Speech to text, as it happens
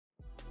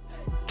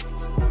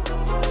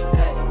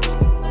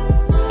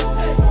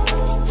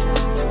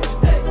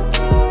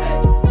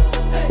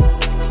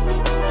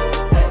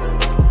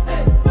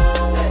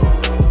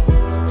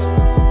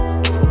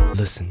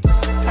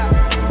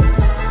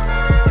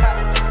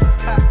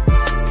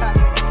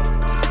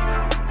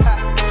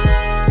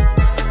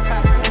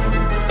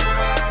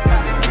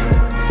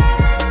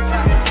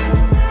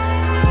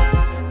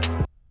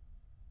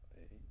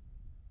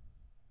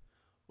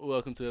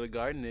Welcome to the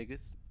Garden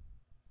Niggas.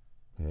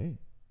 Hey,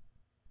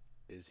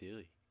 It's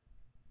Huey.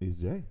 it's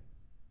Jay.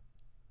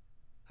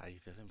 How you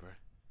feeling, bro?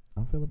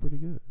 I'm feeling pretty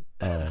good.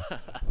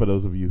 For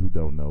those of you who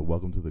don't know,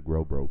 welcome to the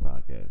Grow Bro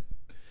podcast.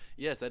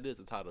 Yes, that is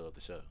the title of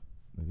the show.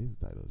 That is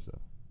the title of the show.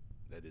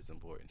 That is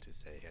important to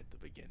say at the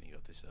beginning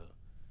of the show.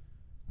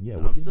 Yeah,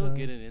 I'm still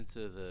getting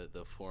into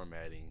the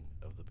formatting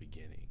of the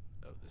beginning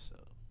of the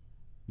show.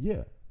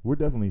 Yeah, we're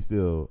definitely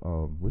still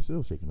we're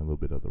still shaking a little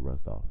bit of the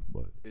rust off,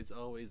 but It's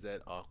always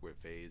that awkward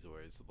phase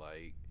where it's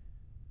like,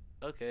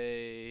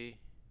 okay,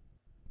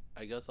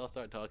 I guess I'll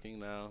start talking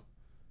now.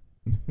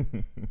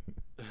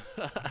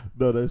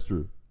 no, that's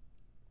true.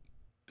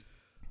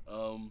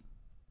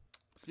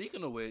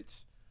 Speaking of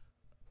which,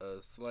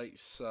 a slight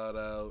shout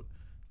out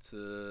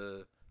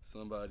to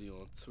somebody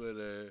on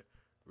Twitter,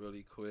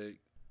 really quick.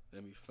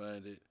 Let me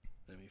find it.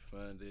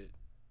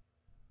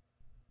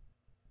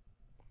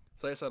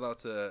 Slight shout out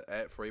to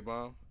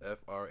 @Fraybomb,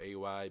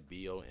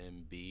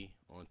 FRAYBOMB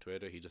on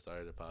Twitter. He just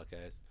started a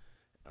podcast,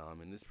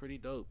 and it's pretty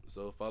dope.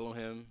 So follow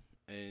him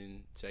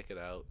and check it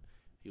out.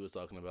 He was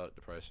talking about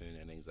depression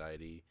and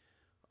anxiety.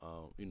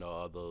 All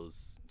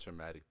those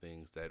traumatic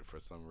things that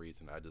for some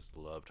reason I just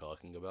love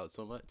talking about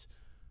so much.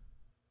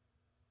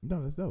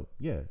 No, that's dope.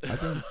 Yeah,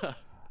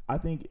 I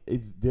think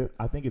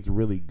it's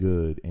really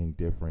good and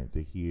different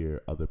to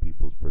hear other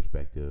people's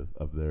perspective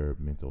of their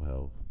mental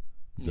health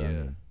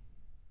journey. Yeah.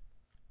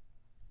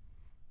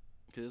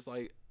 Because it's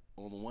like,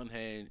 on the one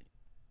hand,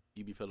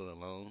 you be feeling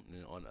alone,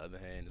 and on the other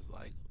hand, it's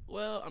like,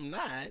 well, I'm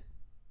not.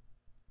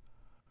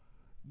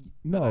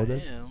 No, I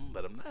am,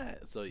 but I'm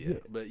not. So yeah,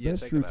 that's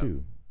check true it out.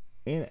 too.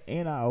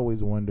 And I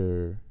always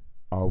wonder,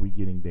 are we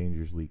getting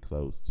dangerously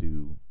close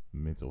to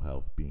mental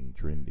health being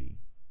trendy,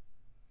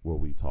 where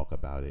we talk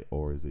about it,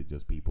 or is it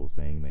just people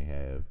saying they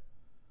have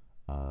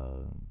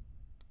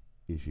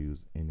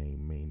issues and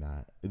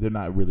they're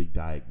not really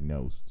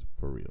diagnosed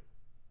for real?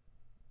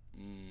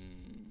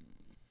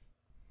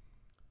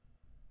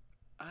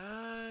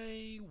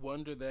 I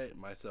wonder that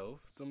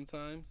myself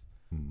sometimes,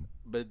 Mm.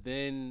 but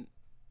then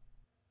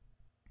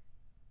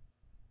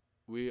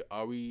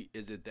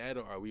is it that,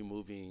 or are we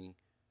moving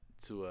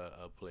to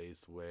a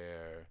place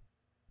where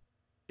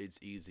it's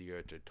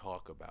easier to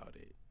talk about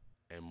it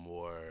and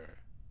more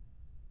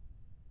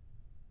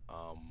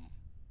or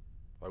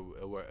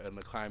we're in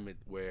a climate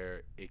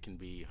where it can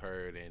be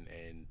heard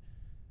and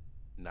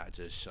not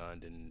just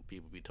shunned, and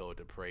people be told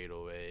to pray it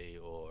away,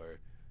 or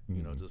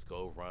just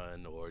go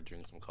run or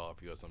drink some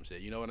coffee or some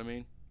shit. You know what I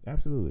mean?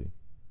 Absolutely.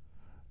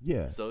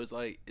 Yeah. So it's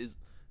like,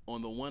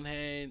 on the one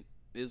hand,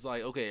 it's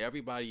like, okay,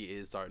 everybody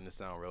is starting to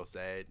sound real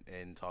sad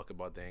and talk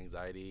about the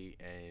anxiety,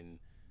 and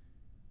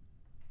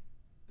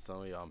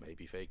some of y'all may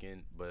be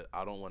faking, but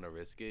I don't want to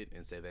risk it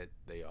and say that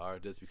they are,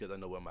 just because I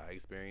know what my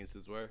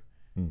experiences were.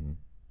 Mm-hmm.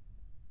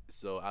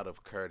 So out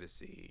of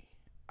courtesy,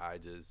 I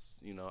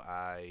just,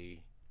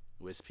 I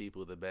wish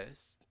people the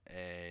best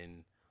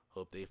and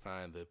hope they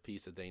find the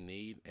peace that they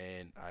need,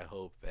 and I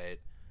hope that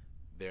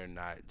they're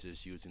not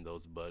just using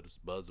those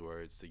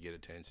buzzwords to get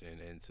attention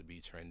and to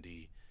be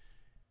trendy,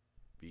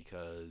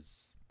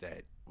 because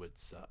that would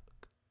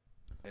suck.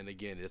 And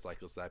again, it's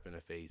like a slap in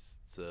the face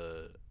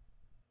to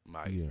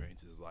my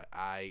experiences. Like,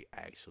 I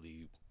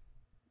actually,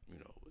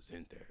 was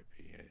in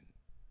therapy and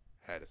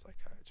had a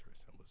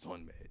psychiatrist and was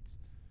on meds.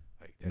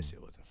 Like, that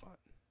shit wasn't fun.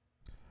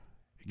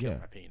 It killed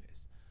my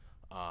penis.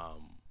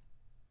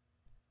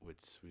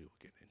 Which we will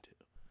get into.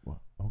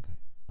 Well, okay.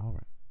 All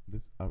right.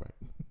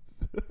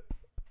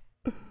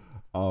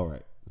 All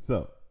right.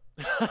 So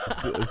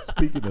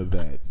speaking of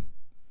that,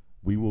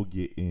 we will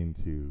get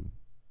into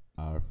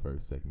our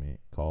first segment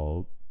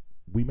called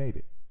We Made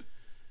It.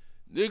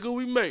 Nigga,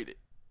 we made it.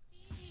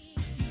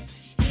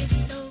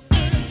 It's so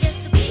good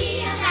just to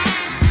be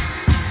alive.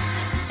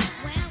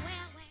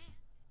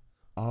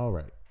 All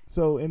right.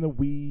 So in the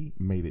We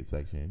Made It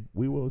section,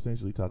 we will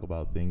essentially talk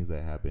about things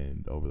that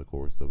happened over the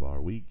course of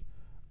our week,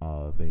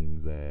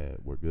 things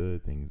that were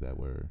good, things that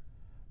were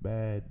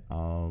bad.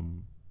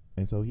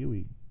 And so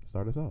Huey,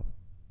 start us off.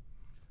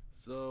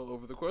 So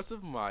over the course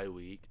of my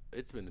week,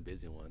 it's been a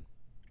busy one.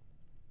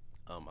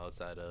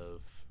 Outside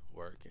of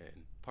work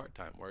and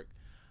part-time work,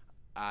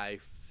 I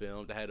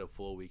had a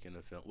full weekend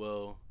of film.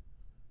 Well,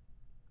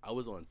 I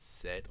was on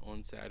set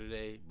on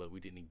Saturday, but we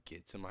didn't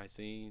get to my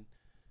scene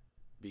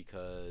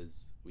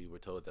because we were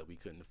told that we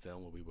couldn't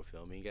film where we were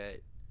filming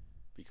at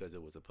because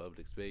it was a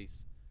public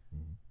space.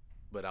 Mm-hmm.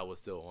 But I was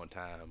still on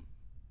time,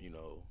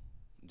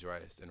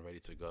 dressed and ready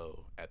to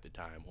go at the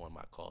time on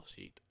my call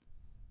sheet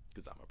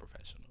because I'm a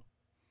professional.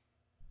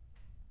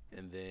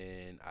 And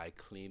then I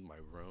cleaned my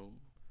room.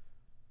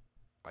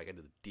 Like, I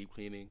did a deep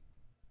cleaning.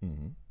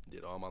 Mm-hmm.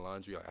 Did all my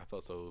laundry. Like, I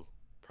felt so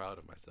proud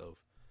of myself.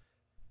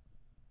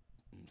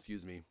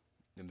 Excuse me.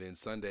 And then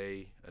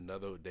Sunday,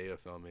 another day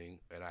of filming,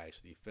 and I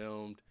actually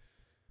filmed.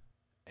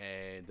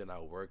 And then I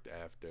worked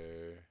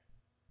after.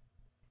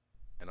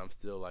 And I'm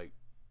still, like,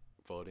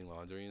 folding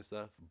laundry and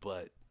stuff.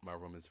 But my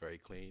room is very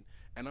clean.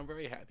 And I'm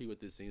very happy with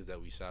the scenes that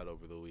we shot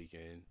over the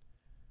weekend.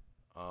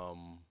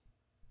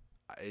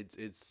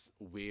 It's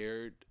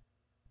weird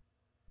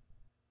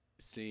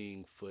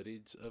seeing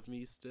footage of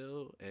me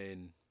still,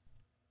 and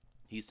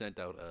he sent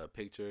out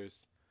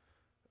pictures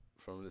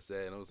from the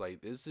set, and I was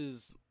like, this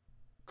is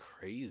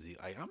crazy.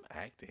 Like, I'm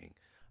acting.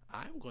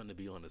 I'm going to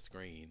be on the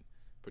screen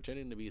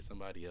pretending to be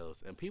somebody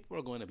else, and people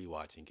are going to be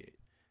watching it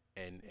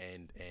and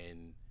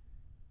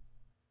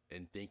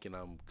thinking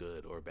I'm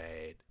good or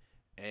bad.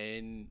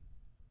 And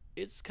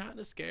it's kind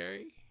of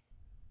scary,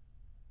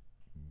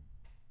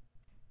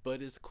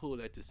 but it's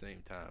cool at the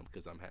same time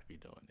because I'm happy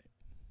doing it.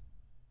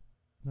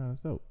 No,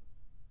 that's dope.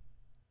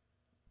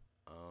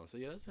 So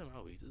yeah, that's been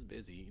my week. Just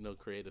busy,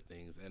 creative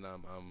things, and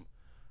I'm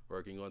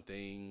working on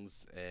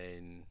things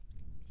and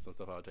some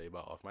stuff I'll tell you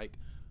about off mic.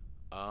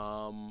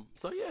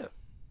 So yeah,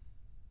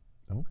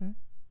 Okay.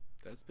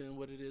 that's been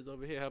what it is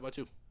over here. How about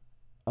you?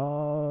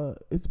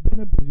 It's been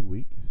a busy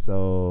week.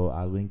 So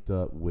I linked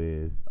up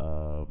with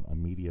a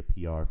media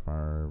PR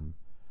firm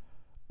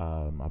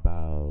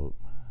about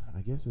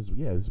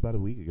it's about a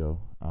week ago.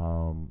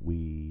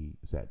 We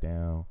sat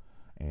down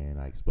and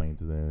I explained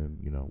to them,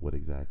 what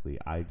exactly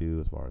I do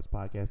as far as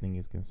podcasting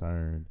is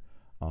concerned.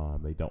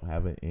 They don't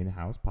have an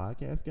in-house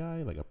podcast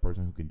guy, like a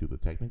person who can do the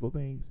technical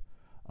things.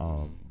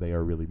 They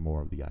are really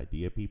more of the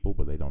idea people,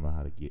 but they don't know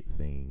how to get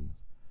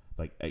things.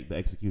 Like the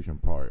execution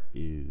part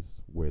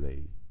is where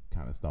they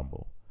kind of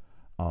stumble.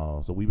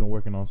 So we've been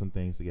working on some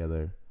things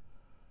together.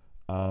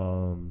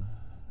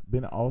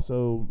 Been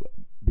also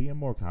being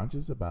more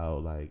conscious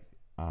about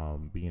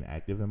being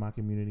active in my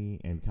community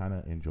and kind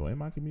of enjoying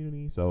my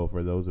community. So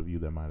for those of you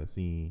that might have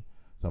seen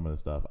some of the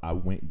stuff, I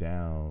went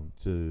down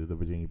to the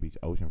Virginia Beach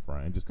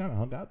oceanfront and just kind of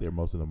hung out there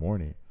most of the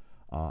morning.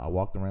 I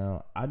walked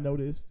around. I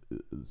noticed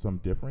some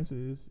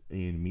differences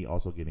in me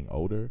also getting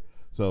older.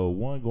 So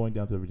one, going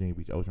down to the Virginia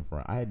Beach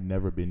oceanfront, I had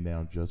never been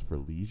down just for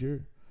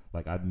leisure.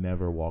 Like I'd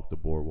never walked the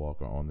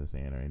boardwalk or on the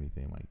sand or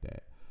anything like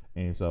that.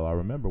 And so I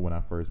remember when I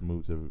first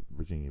moved to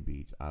Virginia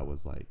Beach, I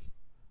was like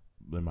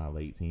in my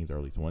late teens,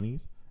 early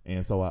 20s.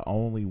 And so I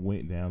only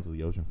went down to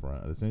the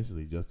oceanfront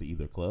essentially just to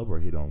either club or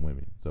hit on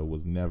women. So it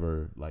was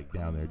never like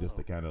down there just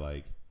to kind of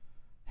like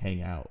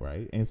hang out,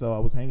 right? And so I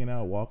was hanging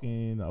out,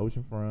 walking the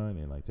oceanfront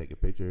and like taking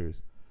pictures.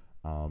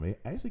 It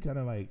actually kind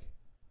of like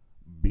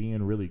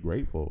being really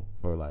grateful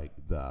for like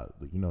the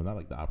not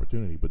like the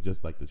opportunity, but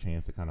just like the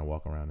chance to kind of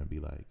walk around and be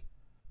like,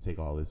 take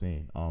all this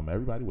in.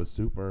 Everybody was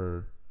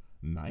super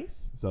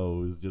nice.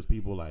 So it was just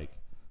people like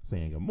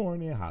saying good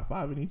morning,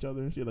 high-fiving each other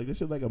and shit. Like this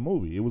shit like a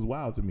movie. It was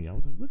wild to me. I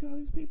was like, look at all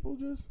these people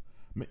just...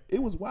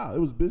 It was wild. It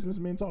was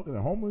businessmen talking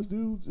to homeless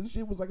dudes. This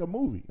shit was like a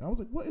movie. I was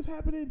like, what is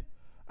happening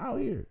out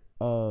here?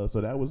 So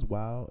that was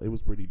wild. It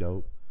was pretty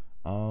dope.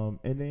 And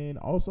then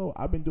also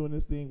I've been doing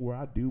this thing where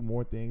I do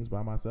more things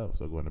by myself.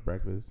 So going to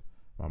breakfast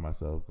by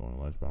myself, going to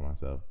lunch by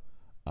myself.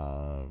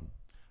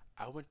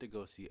 I went to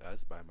go see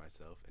Us by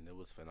myself, and it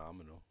was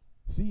phenomenal.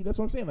 See, that's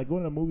what I'm saying. Like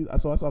going to the movies. I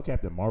saw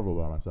Captain Marvel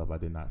by myself. I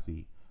did not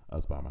see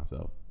Us by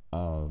myself.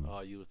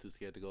 Oh, you was too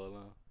scared to go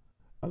alone?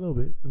 A little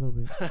bit.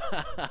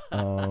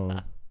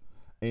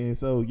 And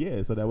so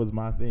so that was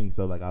my thing.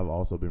 So like I've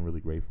also been really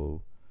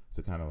grateful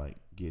to kind of like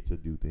get to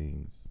do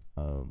things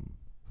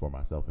for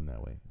myself in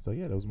that way. So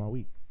yeah, that was my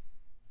week.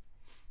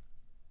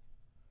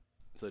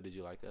 So did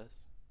you like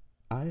Us?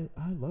 I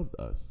loved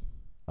Us.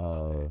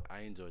 Okay,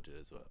 I enjoyed it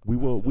as well. We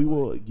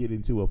will get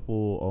into a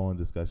full on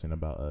discussion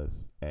about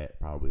Us at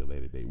probably a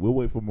later date. We'll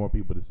wait for more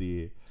people to see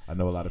it. I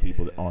know a lot of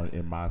people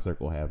in my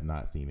circle have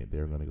not seen it.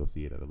 They're going to go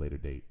see it at a later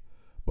date.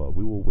 But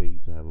we will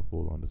wait to have a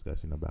full on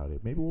discussion about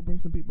it. Maybe we'll bring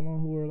some people on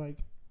who are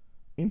like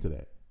into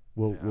that.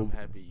 I'm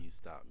happy you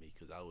stopped me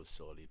because I was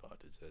surely about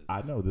to just...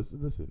 I know this.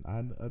 Listen,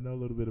 I know a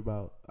little bit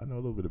about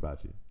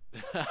you.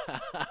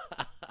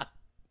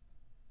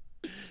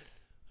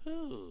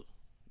 Ooh.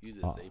 You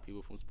just say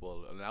people from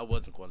spoiler, and I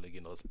wasn't going to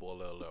get no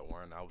spoiler alert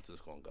warning. I was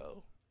just going to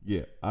go.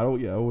 Yeah, I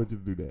don't want you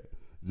to do that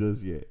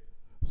just yet.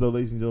 So,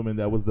 ladies and gentlemen,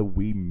 that was the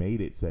We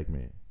Made It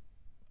segment.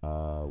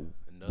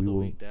 Another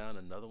week down,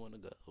 another one to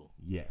go.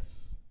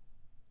 Yes.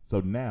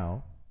 So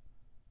now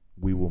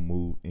we will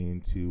move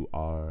into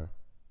our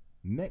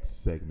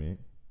next segment,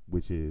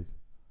 which is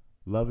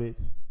Love It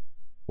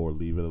or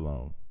Leave It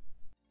Alone.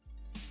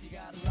 You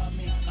gotta love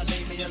me or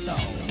leave me alone.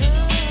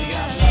 You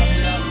gotta love me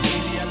or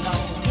leave me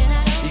alone.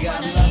 You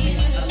gotta love me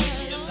or leave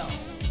me alone.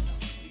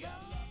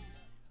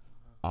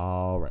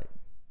 All right.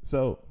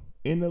 So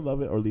in the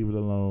Love It or Leave It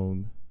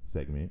Alone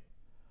segment,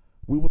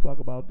 we will talk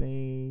about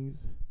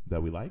things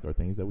that we like or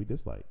things that we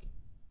dislike.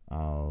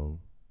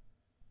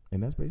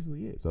 And that's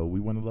basically it. So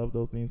we want to love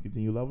those things,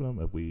 continue loving them.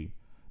 If we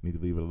need to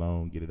leave it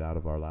alone, get it out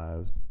of our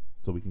lives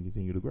so we can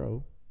continue to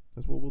grow,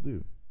 that's what we'll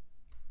do.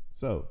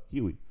 So,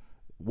 Huey,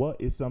 what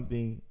is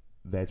something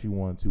that you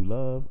want to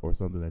love or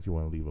something that you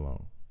want to leave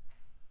alone?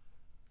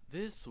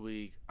 This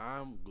week,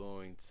 I'm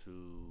going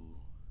to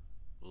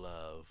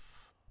love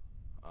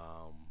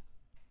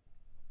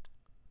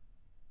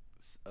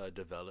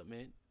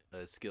development,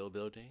 skill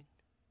building.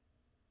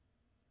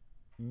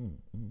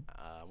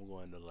 I'm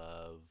going to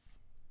love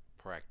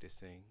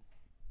practicing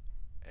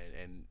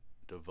and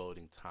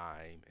devoting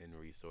time and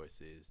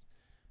resources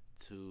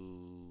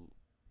to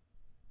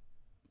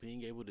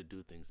being able to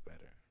do things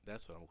better.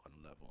 That's what I'm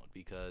going to level on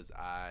because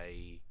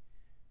I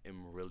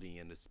am really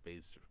in a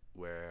space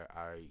where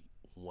I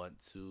want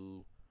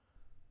to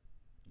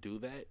do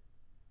that.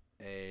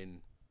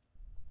 And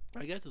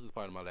I guess this was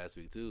part of my last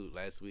week too.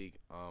 Last week,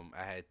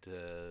 I had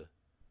to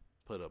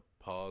put a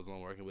pause on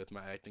working with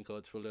my acting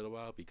coach for a little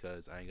while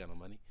because I ain't got no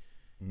money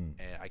Mm.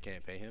 and I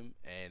can't pay him,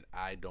 and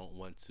I don't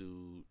want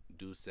to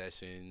do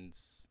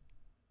sessions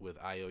with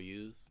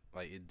IOUs.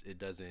 Like it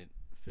doesn't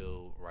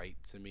feel right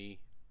to me.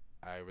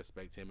 I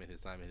respect him and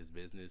his time and his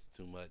business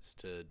too much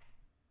to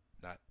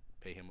not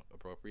pay him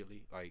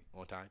appropriately, like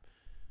on time.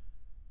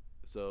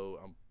 So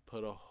I'm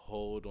put a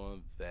hold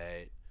on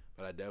that,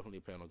 but I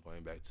definitely plan on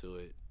going back to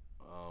it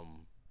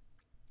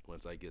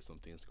once I get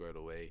something squared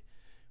away.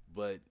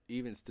 But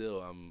even still,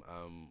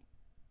 I'm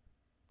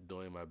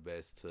doing my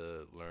best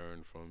to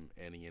learn from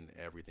any and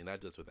everything,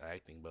 not just with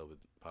acting, but with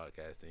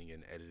podcasting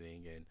and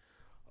editing and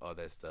all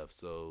that stuff.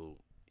 So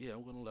yeah,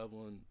 I'm gonna level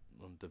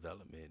on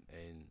development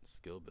and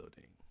skill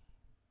building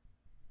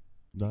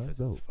No, that's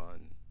because it's dope.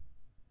 fun.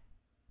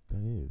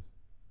 That is.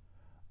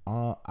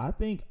 I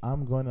think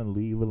I'm gonna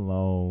leave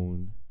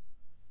alone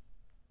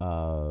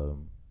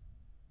um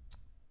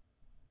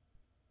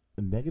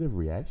negative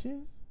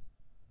reactions.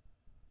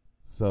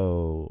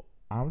 So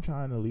I'm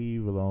trying to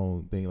leave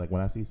alone thing like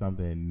when I see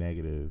something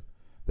negative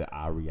that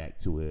I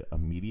react to it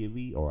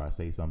immediately, or I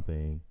say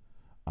something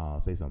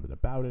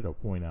about it, or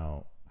point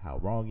out how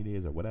wrong it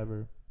is, or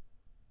whatever.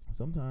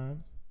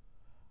 Sometimes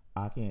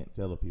I can't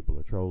tell if people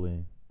are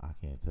trolling. I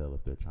can't tell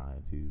if they're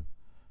trying to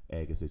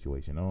egg a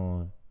situation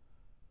on.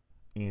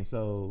 And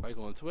so, Like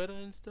on Twitter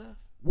and stuff.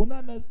 well,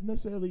 not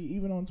necessarily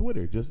even on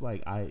Twitter. Just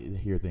like I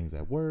hear things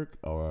at work,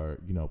 or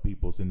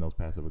people send those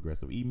passive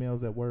aggressive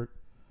emails at work,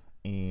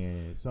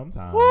 and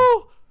sometimes,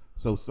 Woo!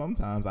 so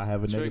sometimes I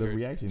have a negative Triggered.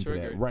 reaction to that.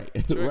 Triggered. Right,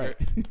 Triggered.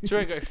 right.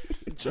 Triggered.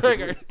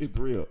 Triggered. It's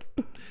real.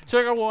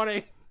 Trigger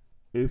warning.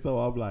 And so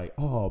I'm like,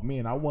 oh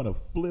man, I want to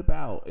flip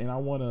out, and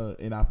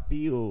I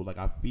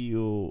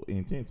feel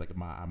intense, like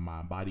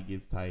my body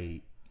gets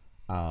tight.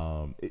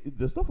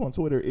 The stuff on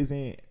Twitter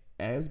isn't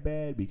as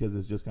bad because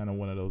it's just kind of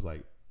one of those,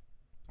 like,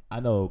 I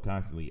know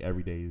constantly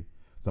every day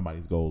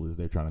somebody's goal is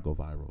they're trying to go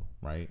viral,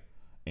 right?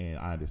 And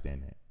I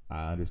understand that.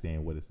 I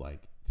understand what it's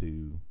like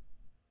to,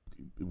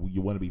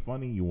 you want to be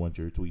funny, you want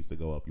your tweets to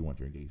go up, you want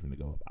your engagement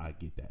to go up. I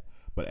get that.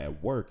 But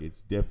at work,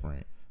 it's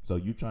different. So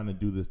you trying to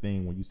do this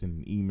thing when you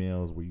send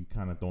emails where you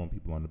kind of throwing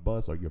people on the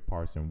bus, or you're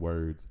parsing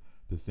words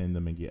to send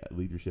them and get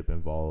leadership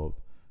involved.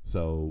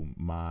 So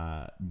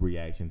my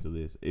reaction to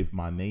this, if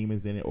my name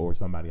is in it or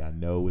somebody I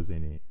know is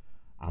in it,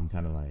 I'm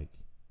kind of like,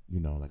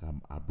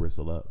 I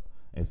bristle up.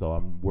 And so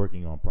I'm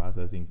working on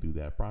processing through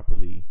that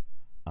properly.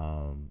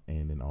 And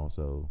then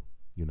also,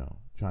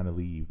 trying to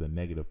leave the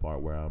negative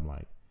part where I'm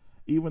like,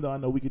 even though I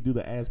know we could do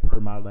the as per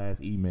my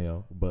last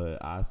email, but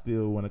I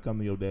still want to come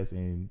to your desk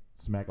and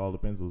smack all the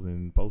pencils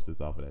and post-its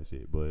off of that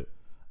shit. But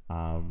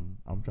I'm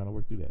trying to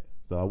work through that.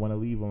 So I want to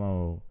leave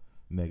alone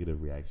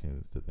negative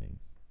reactions to things.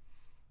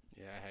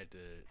 Yeah, I had to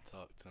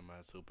talk to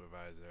my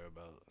supervisor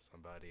about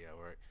somebody at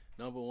work.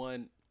 Number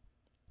one,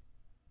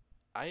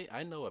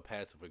 I know a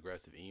passive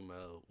aggressive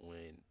email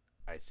when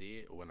I see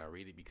it or when I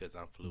read it because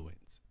I'm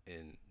fluent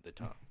in the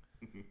tongue.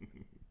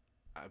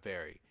 I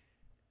vary.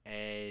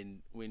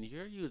 And when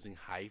you're using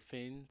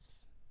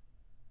hyphens,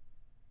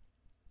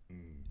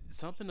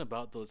 something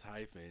about those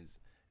hyphens,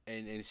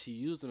 and she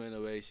used them in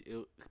a way,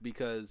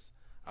 because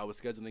I was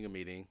scheduling a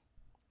meeting,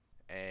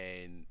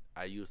 and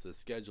I used a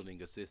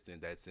scheduling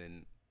assistant that's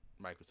in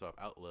Microsoft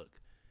Outlook,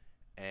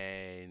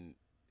 and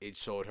it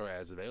showed her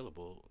as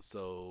available.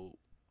 So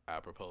I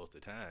proposed a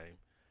time.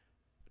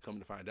 Come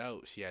to find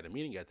out, she had a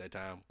meeting at that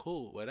time.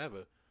 Cool,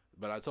 whatever.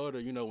 But I told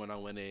her, when I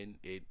went in,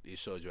 it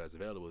showed you as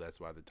available. That's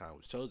why the time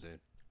was chosen.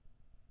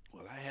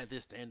 Well, I had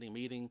this standing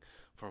meeting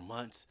for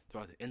months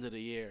throughout the end of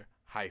the year,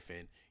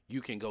 hyphen.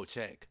 You can go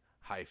check,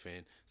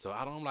 hyphen. So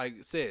I'm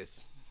like,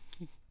 sis,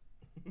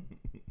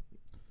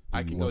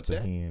 I Do can you go want the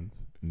check.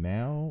 hands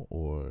now,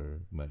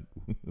 or like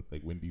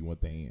like when do you want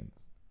the hands?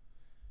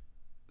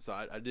 So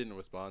I didn't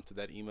respond to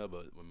that email,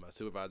 but when my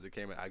supervisor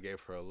came in, I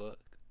gave her a look.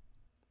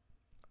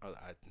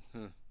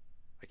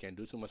 I can't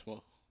do too much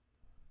more.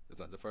 It's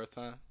not the first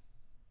time,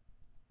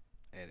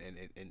 and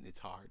it's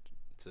hard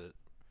to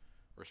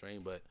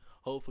restrain. But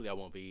hopefully, I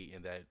won't be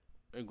in that.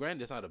 And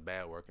granted, it's not a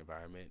bad work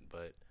environment,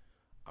 but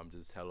I'm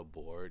just hella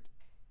bored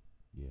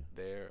Yeah.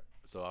 there.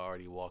 So I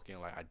already walk in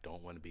like I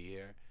don't want to be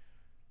here.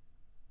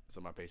 So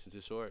my patience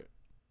is short.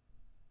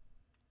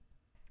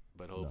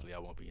 But hopefully, I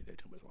won't be in there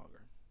too much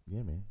longer.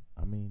 Yeah, man.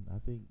 I mean, I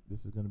think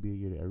this is going to be a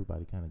year that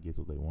everybody kind of gets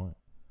what they want.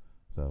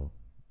 So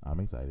I'm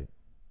excited.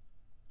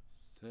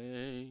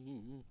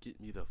 Sing, get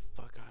me the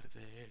fuck out of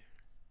there.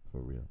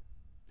 For real.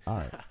 All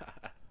right.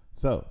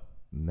 So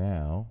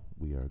now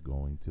we are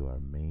going to our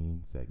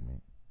main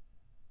segment.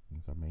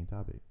 It's our main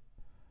topic.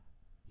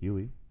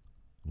 Huey,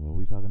 what are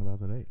we talking about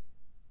today?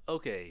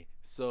 Okay,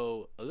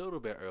 so a little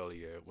bit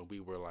earlier when we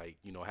were like,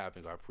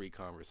 having our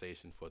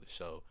pre-conversation for the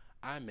show,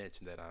 I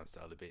mentioned that I'm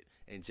celibate,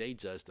 and Jay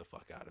judged the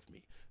fuck out of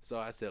me. So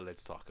I said,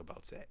 let's talk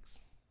about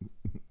sex.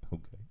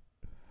 Okay.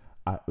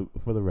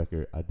 For the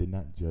record, I did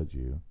not judge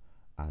you.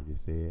 I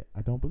just said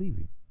I don't believe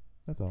you.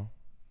 That's all.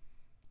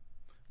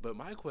 But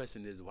my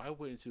question is, why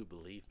wouldn't you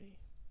believe me?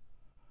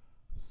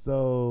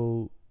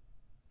 So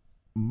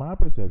my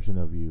perception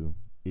of you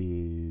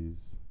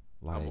is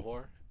like I'm a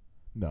whore.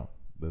 no,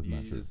 that's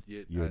not true.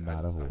 You're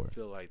not a whore. I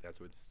feel like that's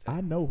what it's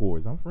I know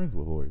whores. I'm friends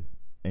with whores,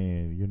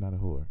 and you're not a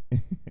whore.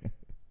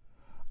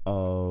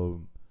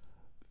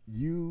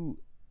 You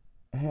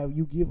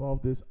give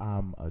off this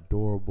I'm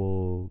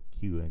adorable,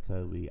 cute, and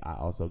cuddly. I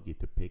also get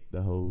to pick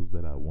the hoes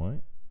that I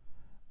want.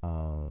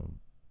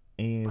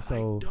 And but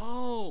so I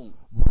don't.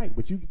 right,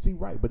 but you can see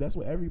right, but that's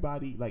what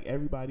everybody,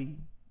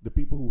 the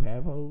people who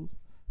have hoes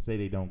say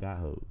they don't got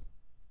hoes,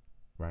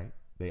 right?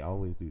 They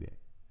always do that.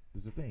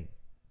 This is the thing.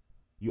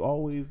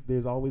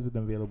 There's always an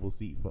available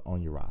seat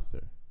on your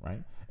roster,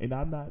 right? And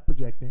I'm not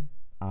projecting.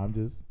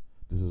 This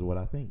is what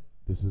I think.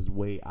 This is the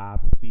way I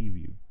perceive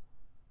you.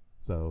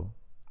 So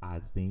I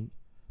think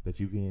that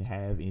you can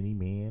have any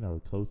man or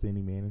close to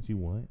any man that you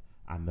want.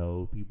 I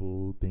know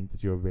people think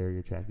that you're very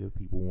attractive.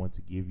 People want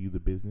to give you the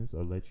business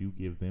or let you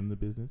give them the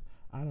business.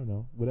 I don't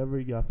know. Whatever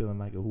y'all feeling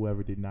like, or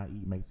whoever did not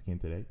eat Mexican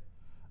today.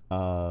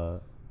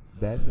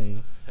 That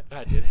thing.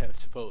 I did have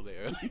Chipotle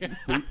earlier.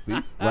 see,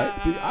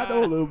 right? See, I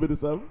know a little bit of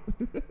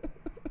something.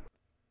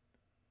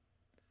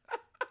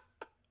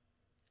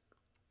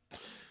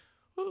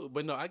 Ooh,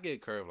 but no, I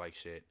get curved like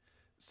shit.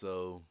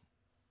 So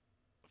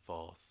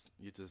false.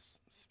 You're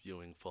just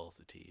spewing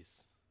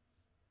falsities.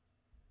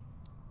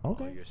 All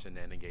Okay. your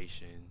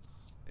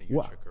shenanigans and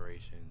your Well,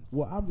 trickerations.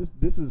 Well,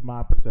 this is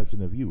my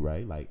perception of you,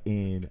 right? Like,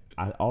 and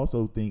I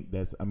also think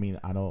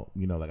I don't,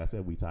 like I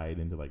said, we tie it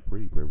into like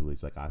pretty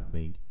privilege. Like, I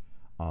think,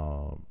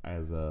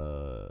 as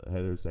a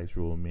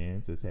heterosexual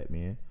man, cishet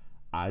man,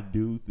 I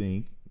do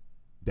think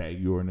that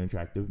you're an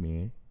attractive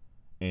man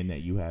and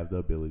that you have the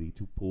ability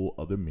to pull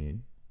other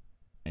men.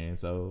 And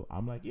so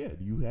I'm like, yeah,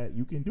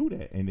 you can do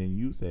that. And then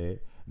you said,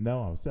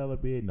 no, I'm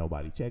celibate.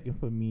 Nobody checking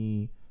for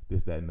me.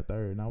 This, that, and the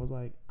third. And I was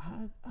like,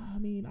 I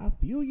mean, I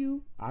feel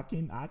you. I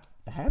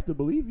have to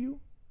believe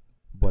you,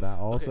 but I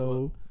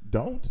also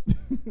don't.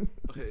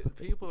 Okay,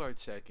 people are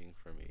checking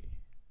for me.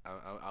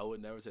 I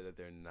would never say that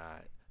they're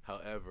not.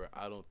 However,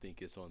 I don't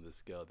think it's on the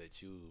scale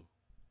that you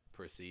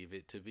perceive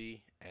it to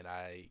be. And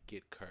I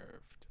get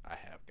curved. I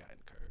have gotten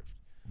curved.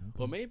 Okay.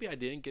 Well, maybe I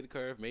didn't get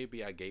curved.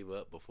 Maybe I gave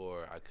up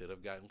before I could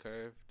have gotten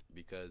curved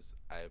because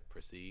I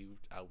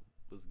perceived I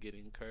was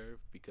getting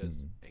curved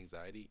because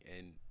anxiety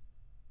and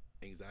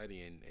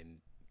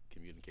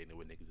communicating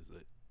with niggas is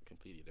a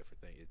completely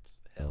different thing. It's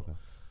hell. Okay.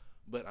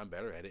 But I'm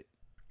better at it.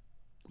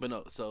 But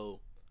no, so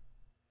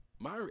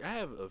I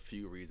have a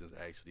few reasons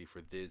actually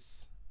for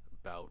this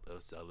bout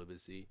of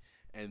celibacy,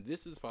 and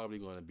this is probably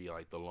going to be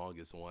like the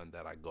longest one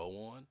that I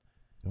go on.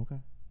 Okay.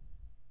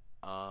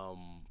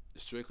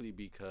 Strictly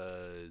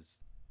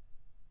because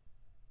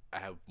I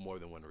have more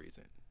than one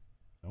reason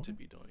to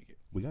be doing it.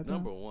 We got time.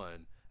 Number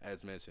one,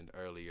 as mentioned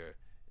earlier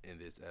in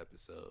this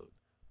episode,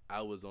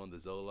 I was on the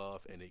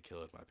Zoloft and it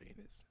killed my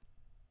penis.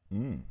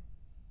 And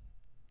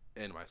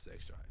my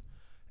sex drive.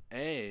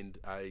 And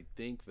I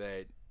think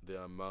that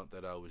the amount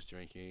that I was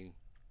drinking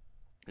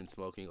and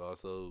smoking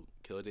also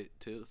killed it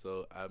too.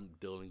 So I'm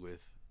dealing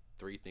with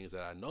 3 things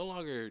that I no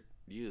longer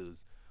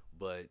use,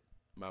 but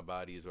my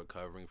body is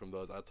recovering from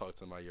those. I talked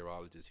to my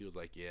urologist. He was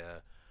like,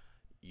 yeah,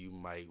 you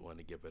might want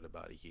to give it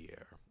about a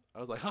year. I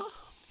was like, huh?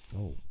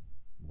 Oh,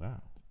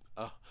 wow.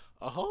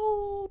 A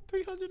whole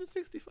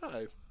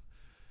 365.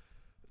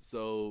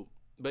 So,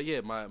 but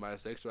yeah, my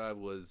sex drive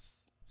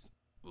was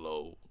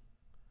low.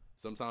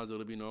 Sometimes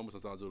it'll be normal,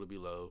 sometimes it'll be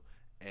low.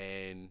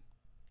 And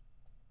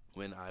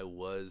when I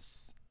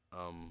was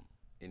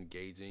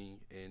engaging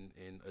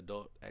in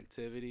adult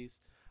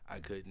activities, I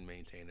couldn't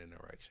maintain an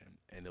erection,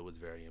 and it was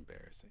very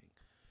embarrassing.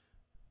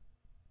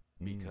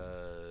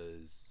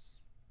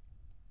 Because,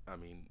 I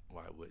mean,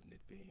 why wouldn't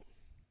it be?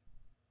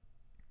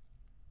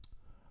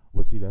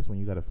 Well, see, that's when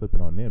you got to flip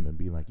it on them and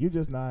be like, you're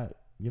not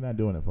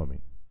doing it for me.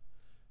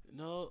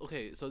 No,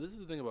 okay, so this is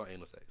the thing about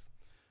anal sex.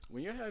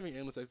 When you're having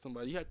anal sex with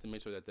somebody, you have to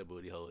make sure that their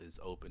booty hole is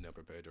open and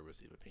prepared to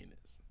receive a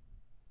penis.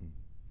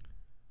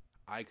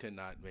 I could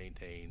not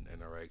maintain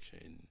an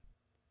erection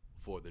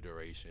for the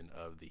duration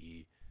of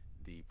the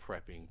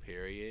prepping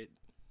period.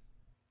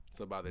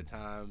 So by the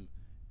time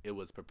it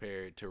was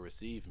prepared to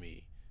receive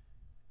me,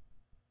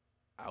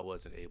 I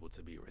wasn't able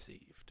to be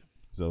received.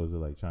 So is it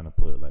like trying to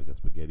put like a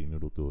spaghetti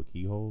noodle through a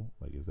keyhole?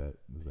 Like is that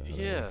how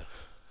Yeah.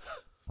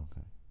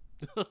 Okay.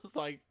 It's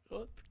like,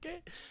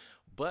 okay.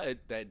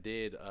 But that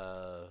did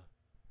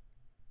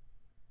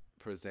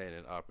present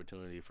an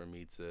opportunity for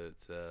me to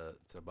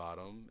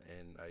bottom,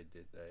 and I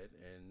did that.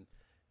 And,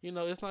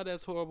 it's not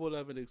as horrible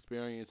of an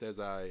experience as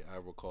I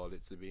recalled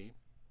it to be.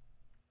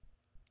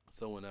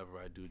 So whenever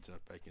I do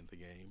jump back in the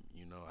game,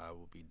 I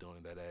will be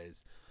doing that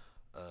as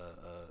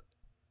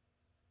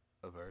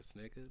a verse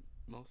nigga,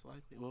 most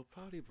likely. Well,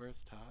 probably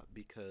verse top,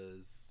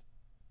 because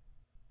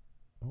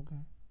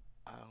Okay.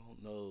 I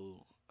don't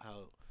know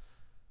how.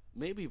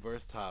 Maybe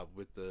verse top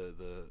with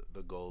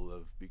the goal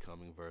of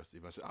becoming verse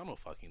eventually. I don't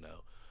fucking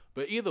know.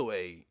 But either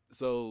way,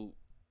 so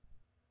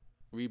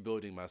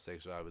rebuilding my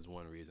sex drive is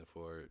one reason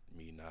for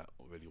me not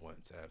really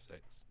wanting to have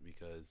sex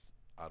because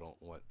I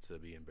don't want to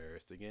be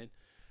embarrassed again.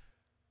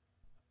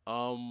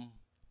 Um,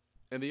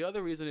 and the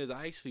other reason is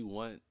I actually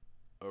want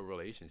a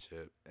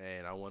relationship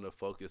and I want to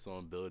focus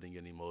on building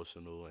an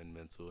emotional and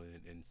mental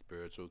and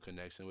spiritual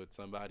connection with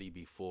somebody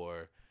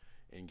before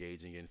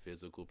engaging in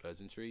physical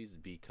pleasantries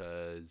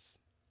because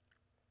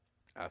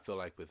I feel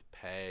like with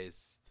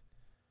past,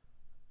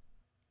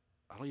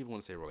 I don't even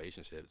want to say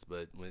relationships,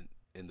 but when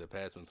in the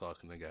past when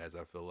talking to guys,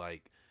 I feel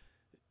like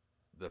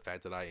the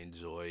fact that I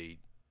enjoyed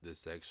the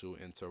sexual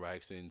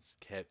interactions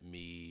kept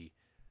me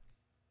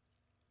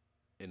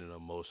in an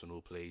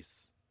emotional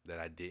place that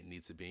I didn't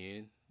need to be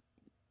in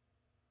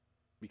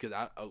because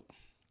I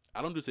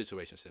don't do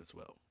situationships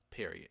well.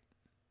 Period.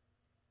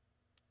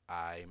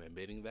 I'm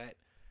admitting that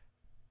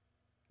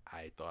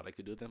I thought I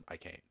could do them. I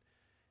can't,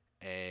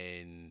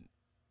 and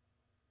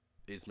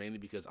it's mainly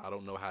because I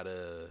don't know how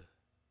to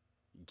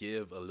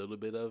give a little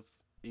bit of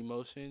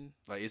emotion.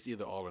 Like it's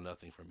either all or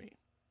nothing for me,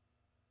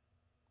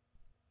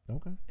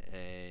 Okay.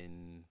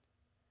 and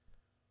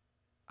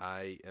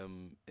I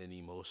am an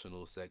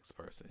emotional sex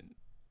person.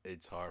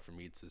 It's hard for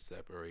me to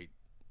separate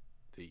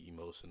the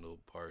emotional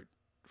part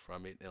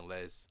from it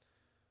unless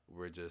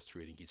we're just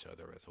treating each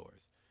other as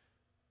whores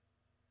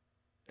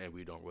and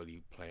we don't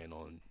really plan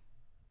on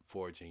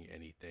forging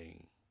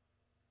anything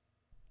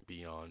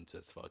beyond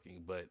just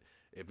fucking. But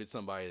if it's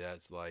somebody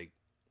that's like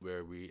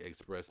where we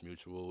express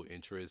mutual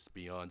interest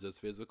beyond just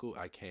physical,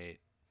 I can't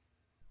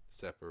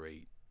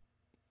separate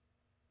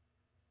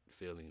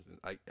feelings.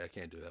 I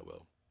can't do that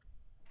well.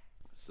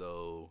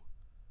 So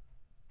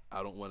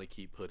I don't want to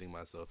keep putting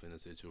myself in a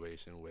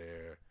situation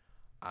where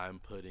I'm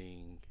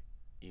putting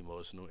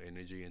emotional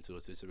energy into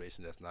a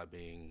situation that's not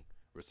being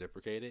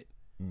reciprocated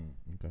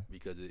Okay.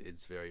 because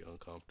it's very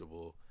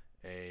uncomfortable.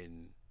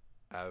 And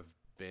I've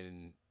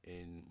been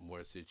in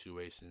more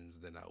situations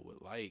than I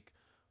would like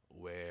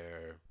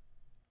where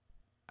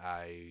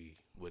I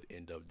would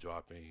end up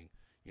dropping,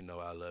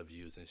 I love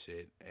yous and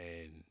shit,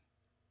 and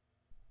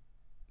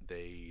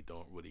they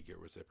don't really get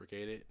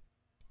reciprocated.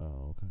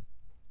 Oh, okay.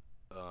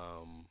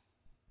 Um,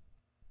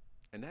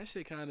 and that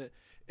shit kind of,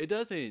 it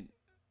doesn't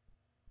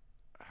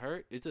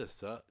hurt. It just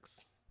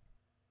sucks.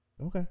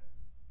 Okay.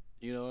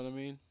 You know what I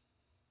mean?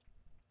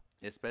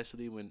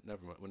 Especially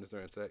never mind, when it's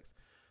during sex.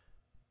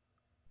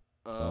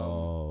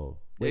 Oh.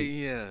 Wait.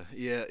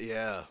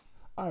 Yeah.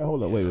 All right,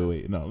 hold up. Yeah.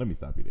 Wait. No, let me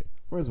stop you there.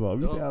 First of all,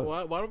 if you say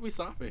Why don't we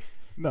stop it?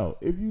 no,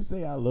 if you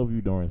say I love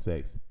you during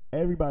sex,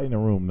 everybody in the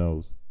room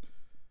knows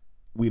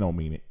we don't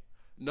mean it.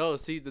 No,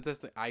 see, that's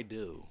the thing. I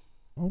do.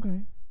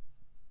 Okay.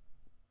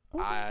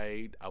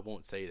 I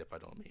won't say it if I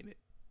don't mean it.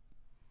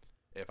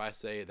 If I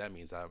say it, that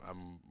means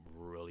I'm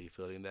really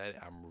feeling that.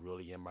 I'm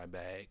really in my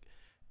bag,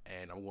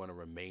 and I'm going to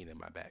remain in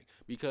my bag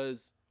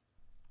because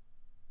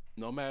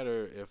no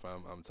matter if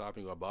I'm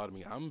topping or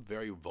bottoming, I'm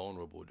very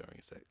vulnerable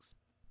during sex.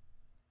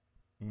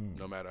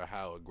 No matter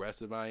how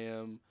aggressive I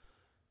am,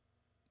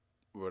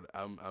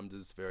 I'm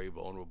just very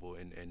vulnerable,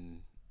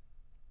 and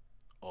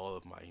all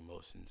of my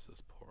emotions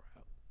just pour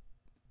out.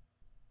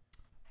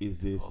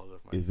 Is All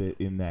of my it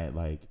in feelings.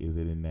 that is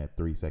it in that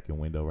 3 second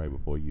window right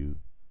before you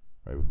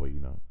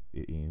know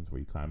it ends where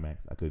you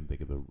climax? I couldn't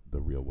think of the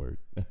real word.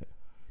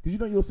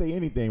 Because you'll say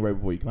anything right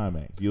before you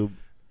climax. You'll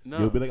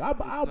be like,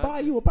 I'll buy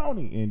you a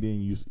pony, and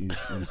then you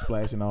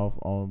splashing off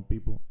on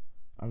people.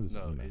 I'm just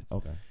No,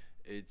 okay.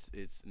 It's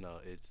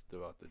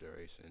throughout the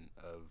duration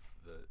of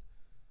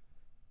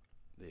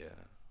yeah.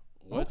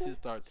 Once Okay. it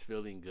starts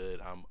feeling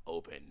good, I'm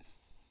open.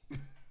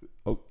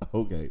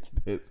 Okay.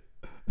 That's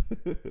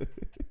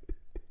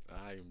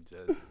I'm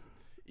just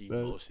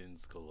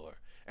emotions galore,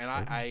 and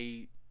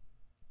I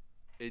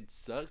it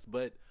sucks,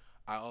 but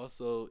I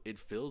also it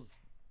feels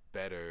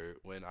better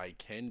when I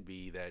can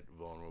be that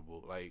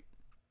vulnerable. Like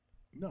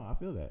no, I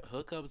feel that.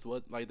 hookups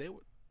was like they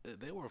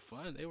were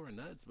fun, they were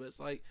nuts, but it's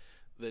like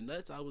the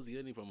nuts I was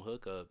getting from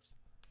hookups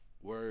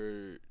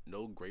were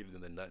no greater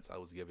than the nuts I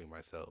was giving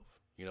myself.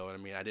 You know what I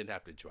mean? I didn't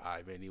have to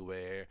drive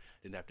anywhere,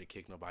 didn't have to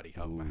kick nobody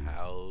out my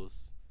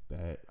house.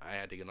 That I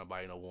had to get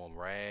nobody in a warm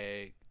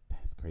rag.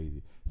 that's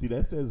crazy. See,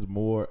 that says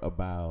more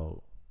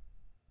about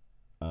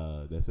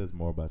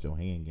your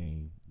hand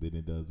game than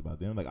it does about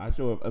them. Like I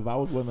sure if I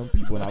was one of them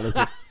people and I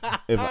listen,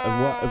 if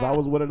I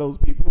was one of those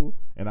people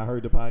and I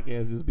heard the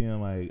podcast just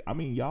being like, I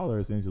mean, y'all are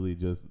essentially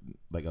just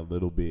like a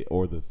little bit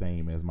or the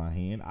same as my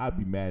hand. I'd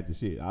be mad to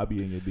shit. I'd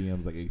be in your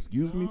DMs like,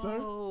 excuse me, sir.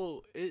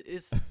 No,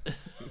 it's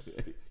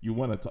You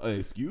want to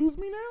excuse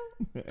me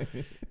now?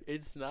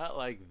 it's not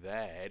like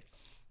that.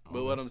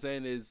 But what I'm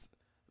saying is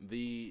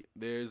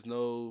there's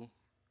no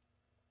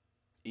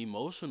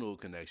emotional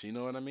connection. You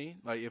know what I mean?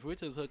 Like if we're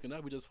just hooking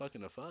up, we just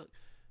fucking the fuck.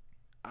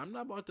 I'm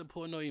not about to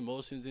pour no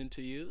emotions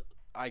into you.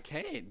 I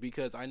can't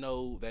because I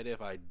know that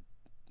if I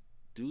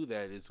do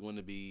that, it's going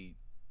to be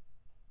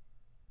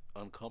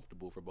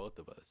uncomfortable for both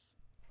of us.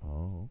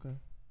 Oh, okay.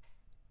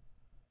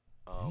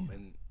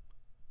 And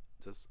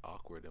just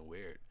awkward and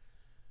weird.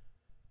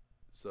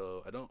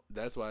 So I don't.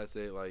 That's why I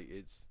say like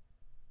it's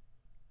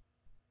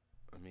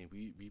I mean,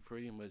 we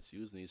pretty much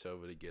using each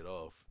other to get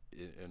off,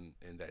 and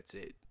that's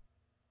it.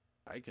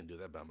 I can do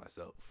that by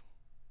myself.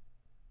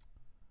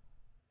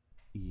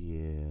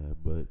 Yeah,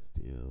 but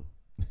still.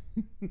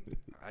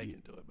 I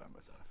can do it by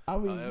myself. I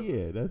mean, However,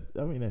 yeah,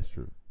 that's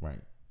true,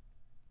 right?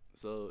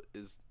 So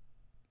is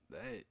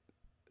that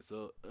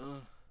so?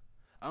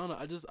 I don't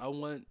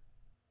know.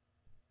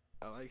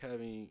 I like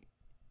having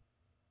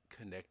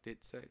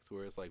connected sex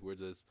where it's like we're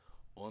just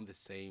on the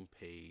same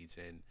page,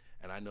 and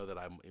I know that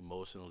I'm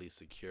emotionally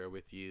secure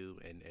with you,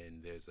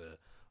 and there's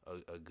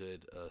a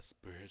good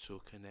spiritual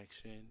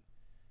connection,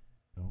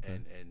 Okay.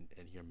 and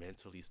you're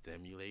mentally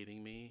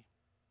stimulating me.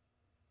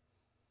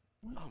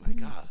 What, Oh what my are you-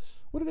 gosh.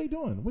 What are they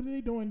doing? What are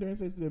they doing during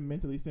sex? They're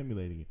mentally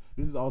stimulating you.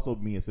 This is also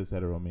me, a cis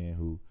hetero man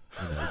who,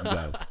 you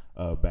guys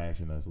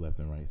bashing us left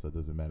and right, so it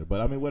doesn't matter. But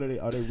I mean, what are they?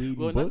 Are they reading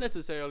Well, not books?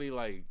 necessarily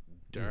like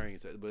during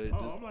sex, but Oh,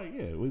 just I'm like,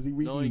 yeah. Was he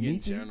reading knowing in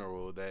Nietzsche?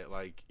 general that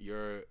like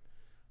you're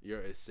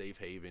a safe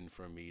haven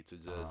for me to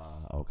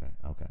just Okay.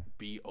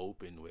 be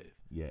open with.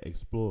 Yeah,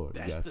 explore.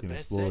 You That's guys the can best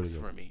explore sex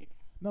together. for me.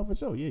 No, for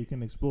sure. Yeah, you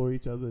can explore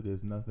each other.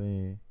 There's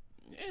nothing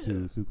Yeah.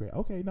 too crazy.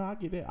 Okay, no, I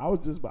get that. I'm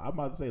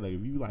about to say, like,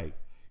 if you like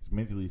it's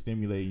mentally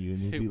stimulating you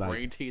and you see like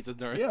Brain teasers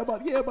during.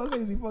 about to say,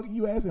 is he fucking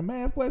you asking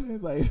math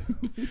questions? Like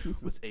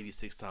What's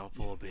 86 times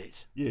 4,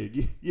 bitch?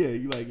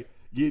 you like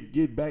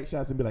get back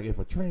shots and be like, if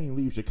a train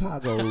leaves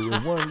Chicago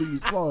and one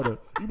leaves Florida,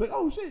 you be like,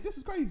 oh shit, this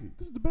is crazy.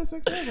 This is the best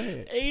sex I ever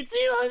had.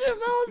 1,800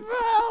 miles per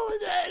hour,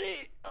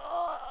 daddy.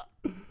 Oh.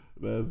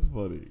 That's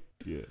funny.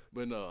 Yeah.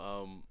 But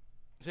no,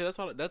 see,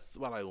 that's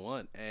what I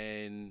want,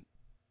 and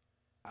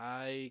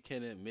I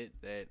can admit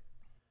that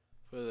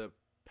for the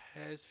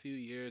past few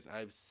years,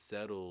 I've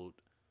settled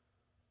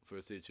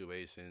for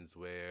situations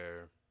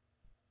where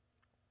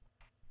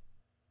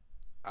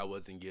I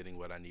wasn't getting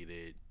what I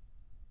needed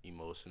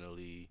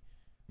emotionally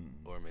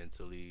or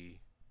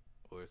mentally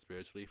or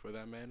spiritually for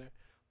that matter.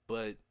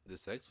 But the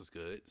sex was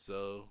good,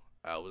 so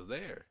I was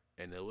there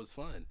and it was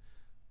fun.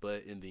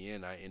 But in the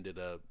end, I ended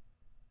up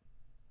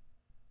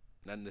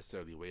not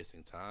necessarily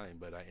wasting time,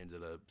 but I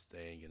ended up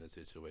staying in a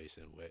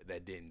situation where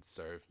that didn't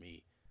serve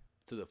me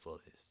to the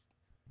fullest.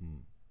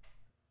 Mm.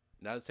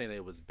 Not saying that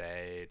it was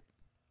bad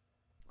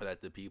or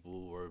that the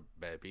people were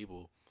bad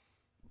people,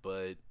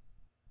 but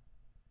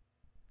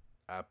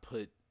I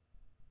put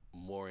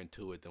more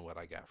into it than what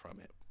I got from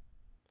it.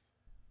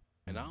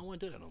 And I don't want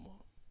to do that no more.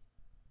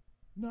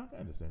 No, I can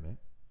understand that.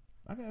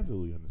 I can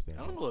absolutely understand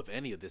I don't that. know if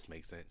any of this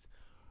makes sense.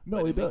 No,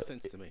 but it it makes does.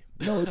 sense to me.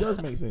 No, it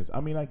does make sense.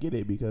 I mean, I get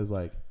it because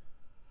like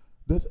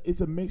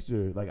it's a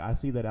mixture. Like I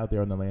see that out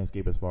there on the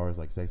landscape as far as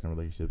like sex and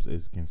relationships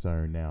is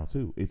concerned now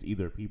too. It's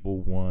either people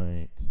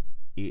want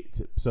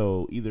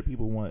either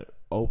people want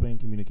open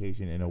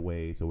communication in a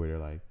way so where they're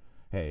like,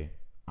 hey,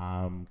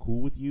 I'm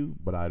cool with you,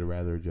 but I'd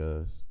rather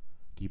just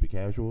keep it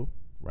casual,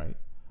 right?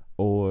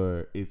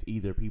 Or it's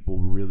either people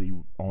really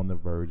on the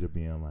verge of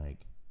being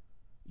like,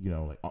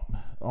 like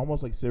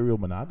almost like serial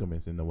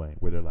monogamous in the way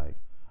where they're like,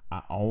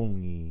 I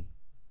only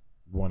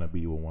want to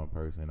be with one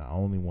person. I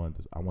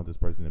want this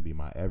person to be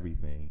my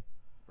everything.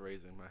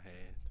 Raising my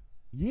hand.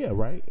 Yeah,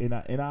 right. And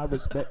I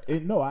respect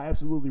it. No, I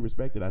absolutely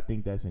respect it. I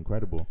think that's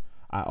incredible.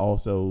 I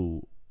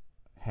also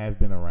have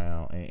been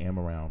around and am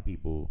around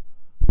people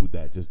who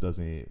that just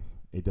doesn't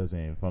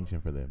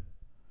function for them.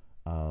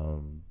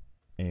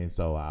 And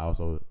so I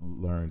also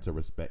learned to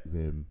respect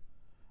them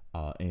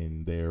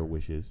in their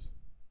wishes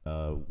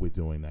with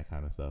doing that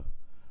kind of stuff.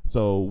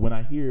 So when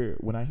I hear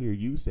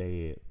you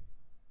say it,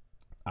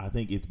 I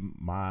think it's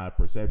my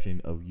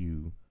perception of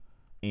you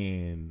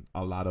and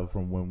a lot of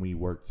from when we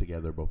worked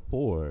together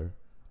before,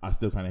 I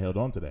still kind of held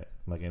on to that,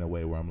 like in a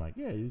way where I'm like,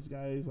 yeah, this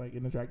guy is like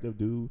an attractive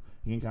dude.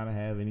 He can kind of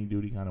have any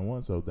dude he kind of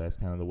wants. So that's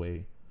kind of the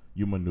way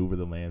you maneuver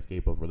the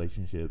landscape of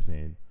relationships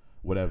and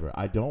whatever.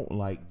 I don't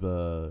like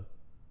the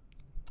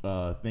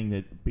thing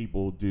that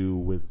people do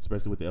with,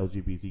 especially with the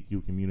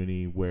LGBTQ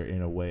community, where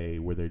in a way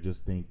where they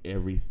just think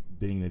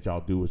everything that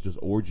y'all do is just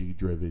orgy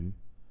driven,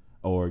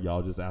 or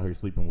y'all just out here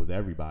sleeping with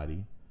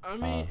everybody. I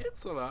mean,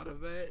 it's a lot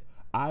of that.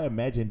 I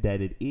imagine that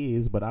it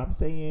is, but I'm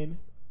saying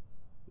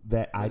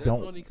that I that's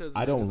don't only 'cause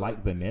I don't niggas like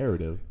like the discussing.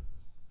 narrative.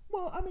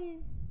 Well, I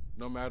mean,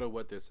 No matter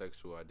what their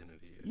sexual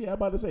identity is. yeah, I'm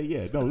about to say,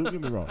 yeah. No, don't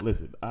get me wrong.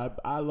 Listen,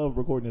 I love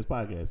recording this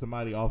podcast.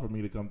 Somebody offered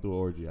me to come to an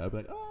orgy. I'd be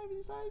like, oh, I'm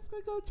just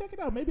gonna go check it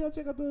out. Maybe I'll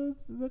check out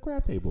the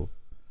craft table.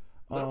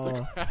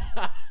 Not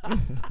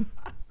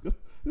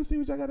Let's see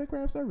what y'all got at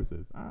craft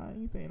services. I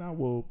ain't saying I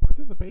will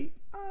participate.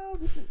 I'm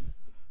just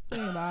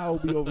saying I'll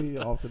be over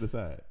here off to the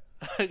side.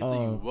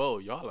 So whoa,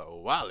 y'all are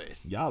wildin'.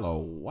 Y'all are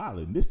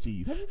wildin'. This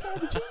cheese. Have you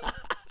tried the cheese?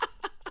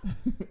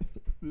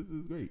 This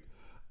is great.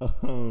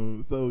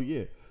 So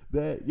yeah,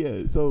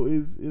 So it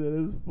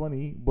is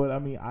funny, but I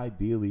mean,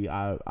 ideally,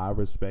 I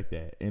respect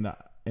that,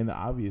 and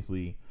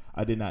obviously,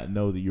 I did not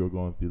know that you were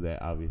going through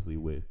that. Obviously,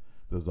 with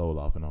the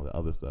Zoloft and all the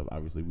other stuff.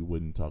 Obviously, we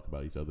wouldn't talk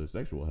about each other's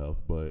sexual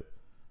health, but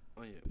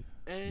Oh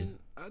yeah, and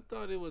I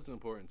thought it was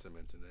important to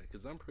mention that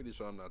because I'm pretty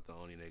sure I'm not the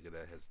only nigga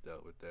that has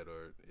dealt with that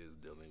or is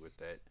dealing with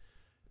that.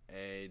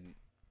 And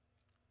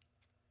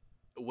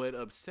what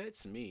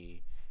upsets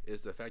me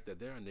is the fact that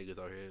there are niggas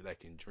out here that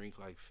can drink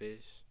like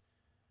fish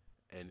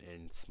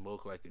and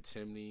smoke like a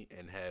chimney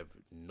and have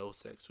no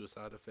sexual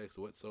side effects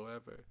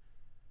whatsoever.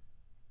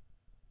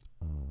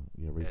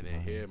 Yeah, And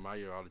then here my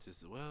urologist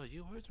is, well,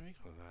 you were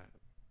drinking a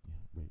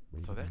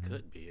lot. So that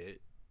could be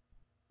it.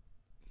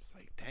 It's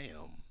like,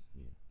 damn.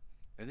 Yeah.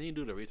 And then you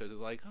do the research, it's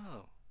like,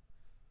 oh.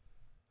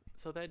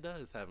 So that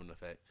does have an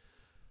effect.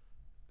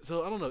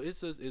 So I don't know,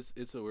 it's just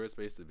it's a weird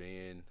space to be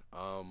in.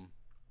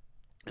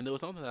 And there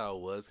was something that I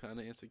was kind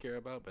of insecure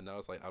about, but now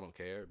it's like I don't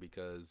care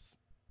because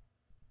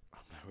I'm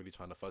not really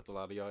trying to fuck a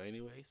lot of y'all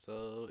anyway.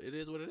 So it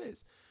is what it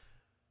is.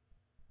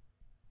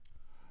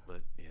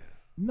 But yeah.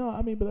 No,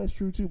 I mean, but that's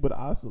true too. But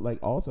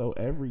also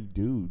every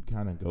dude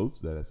kind of goes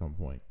to that at some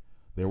point.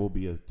 There will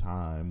be a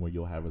time where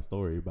you'll have a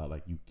story about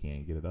like you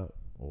can't get it up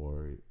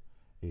or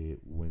it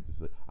went to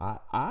sleep.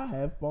 I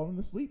have fallen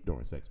asleep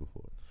during sex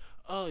before.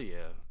 Oh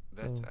yeah,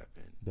 that's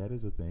happened. That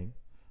is a thing.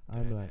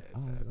 I'm That like,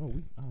 has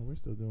happened. we're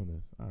still doing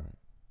this. All right,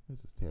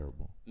 this is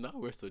terrible. No,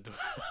 we're still doing.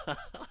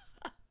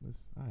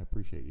 I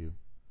appreciate you,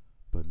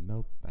 but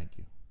no, thank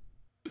you.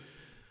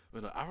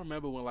 But no, I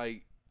remember when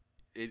like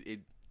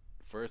it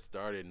first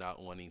started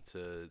not wanting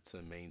to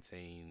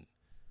maintain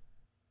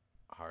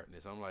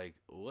hardness. I'm like,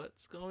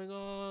 what's going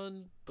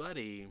on,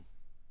 buddy?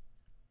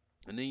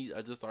 And then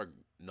I just start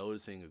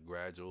noticing a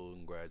gradual.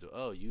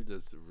 Oh, you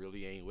just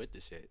really ain't with the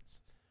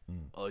shits.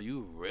 Oh,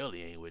 you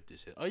really ain't with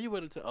this shit. Oh, you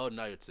with it? Oh,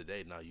 no,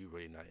 today. No, you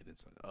really not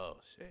into. Oh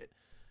shit.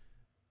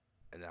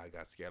 And then I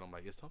got scared. I'm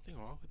like, is something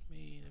wrong with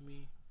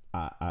me?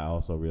 I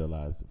also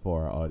realized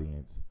for our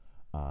audience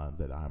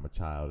that I'm a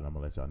child, and I'm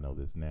gonna let y'all know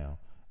this now.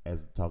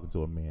 As talking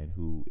to a man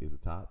who is a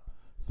top,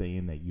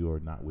 saying that you are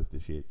not with the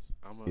shits,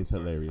 it's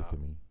hilarious to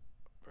me.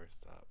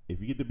 First top.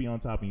 If you get to be on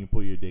top and you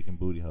pull your dick in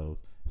booty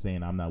holes,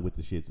 saying I'm not with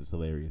the shits is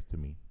hilarious to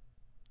me.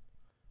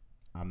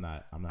 I'm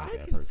not. A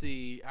bad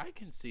person. I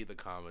can see the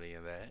comedy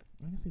in that.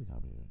 I can see the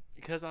comedy in that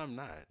Because I'm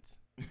not.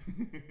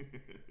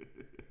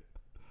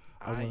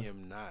 I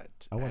am not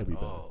I want to at be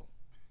better. all.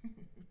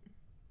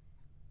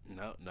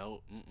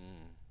 No.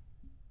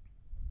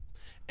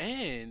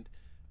 And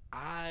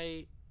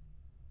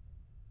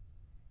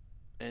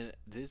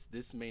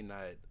this may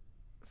not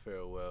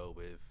fare well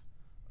with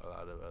a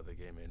lot of other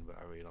gay men, but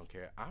I really don't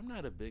care. I'm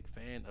not a big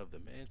fan of the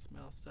man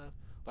smell stuff.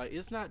 Like,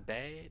 it's not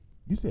bad.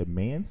 You said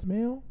man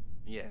smell?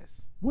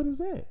 Yes. What is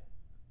that?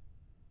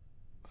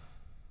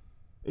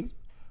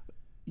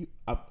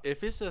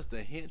 If it's just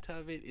a hint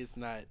of it, it's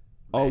not bad.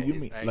 Oh, you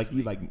It's mean like you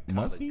actually like kinda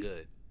musty?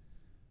 Good.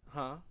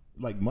 Huh?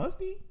 Like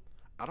musty?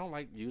 I don't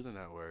like using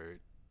that word.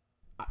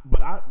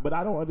 But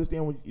I don't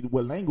understand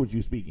what language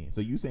you speaking.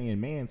 So you saying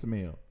man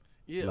smell?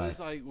 Yeah, Like- it's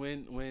like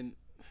when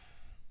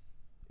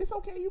It's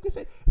okay. You can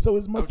say. So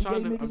it's musty gay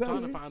I'm niggas out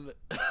trying to here? find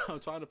I'm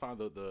trying to find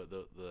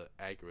the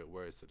accurate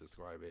words to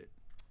describe it.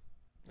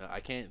 I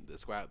can't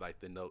describe like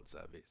the notes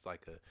of it. It's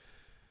like a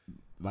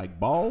Like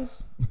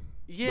balls?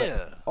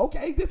 yeah.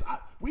 Okay,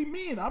 we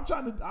men. I'm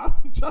trying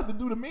to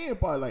do the man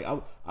part. Like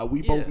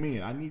we both Yeah.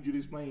 men. I need you to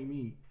explain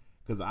me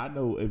because I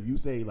know if you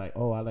say like,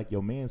 oh, I like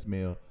your man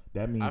smell,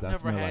 that means I've I never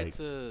smell had like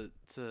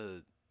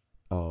to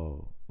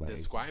like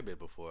describe it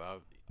before.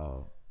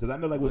 because I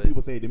know like when But-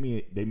 people say it to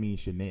me, they mean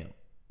Chanel.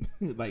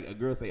 Like a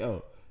girl say,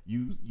 oh,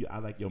 you I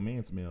like your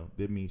man smell.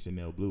 That means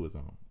Chanel Blue is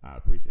on. I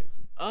appreciate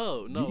you.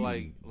 Oh no, You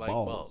like mean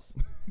balls.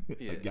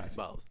 Yeah, Gotcha.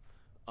 balls.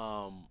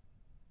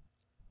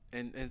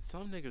 And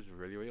some niggas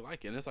really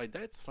like it, and it's like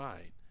that's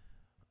fine.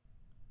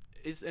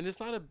 It's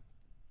not a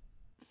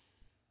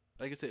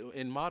like I said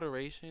in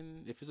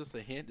moderation. If it's just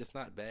a hint, it's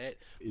not bad.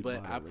 In But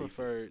I moderation.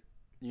 prefer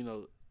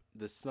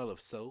the smell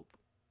of soap.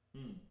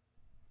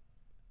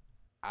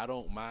 I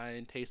don't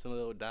mind tasting a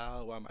little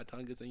dial while my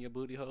tongue is in your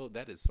booty hole.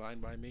 That is fine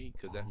by me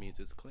because that means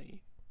it's clean.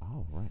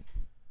 All right.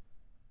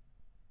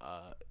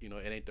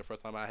 It ain't the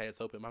first time I had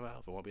soap in my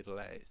mouth. It won't be the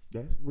last.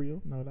 That's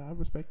real. No, I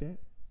respect that.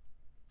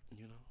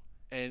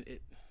 And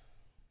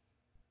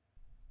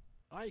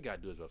all you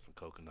gotta do is rub some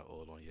coconut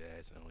oil on your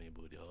ass and on your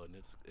booty hole, and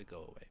it go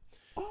away.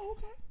 Oh,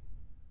 okay.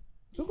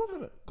 So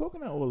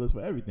coconut oil is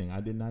for everything.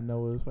 I did not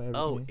know it was for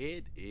everything. Oh,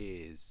 it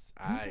is.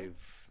 Okay.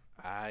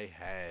 I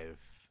have,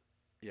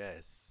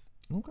 yes.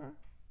 Okay.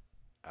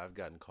 I've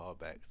gotten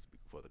callbacks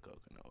for the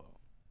coconut oil.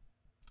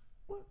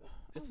 Well,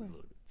 This is okay. a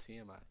little bit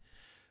TMI,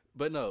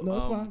 but no. No,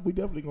 it's fine. We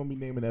definitely gonna be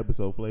naming the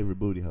episode "Flavored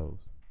Booty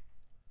Holes."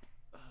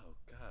 Oh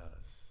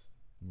gosh.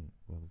 Yeah,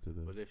 welcome to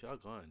the. But if y'all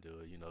gonna do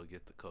it,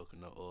 get the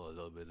coconut oil, a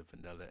little bit of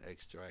vanilla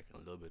extract,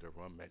 and a little bit of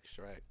rum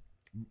extract.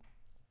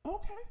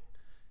 Okay.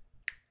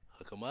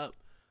 Hook them up.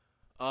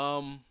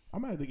 I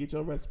might have to get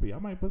your recipe. I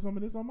might put some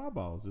of this on my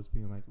balls. Just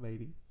being like,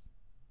 ladies,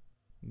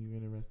 you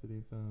interested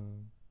in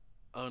some?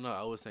 Oh no,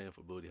 I was saying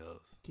for booty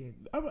holes.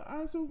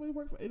 I assume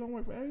it don't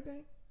work for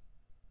everything.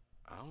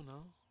 I don't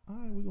know. All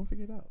right, we're gonna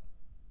figure it out.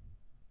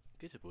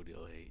 Get your booty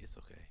hole hate. It's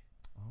okay.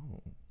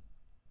 Oh.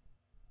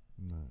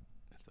 No,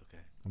 It's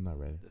okay. I'm not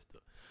ready. Let's do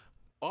it.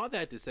 All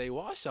that to say,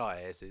 wash y'all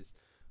asses.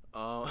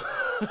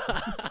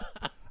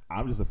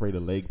 I'm just afraid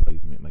of leg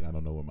placement. Like I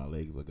don't know where my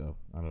legs will go.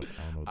 I don't know. What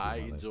to do with I my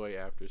legs. enjoy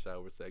after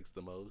shower sex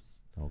the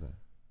most. Okay.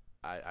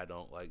 I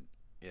don't like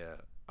Yeah.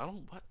 I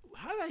don't.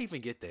 How did I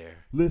even get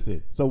there?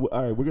 Listen, so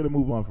all right, we're gonna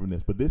move on from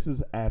this, but this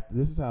is after.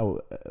 This is how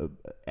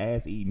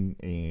ass eating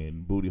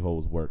and booty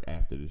holes work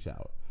after the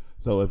shower.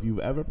 So if you've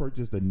ever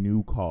purchased a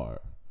new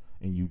car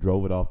and you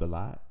drove it off the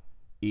lot,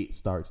 it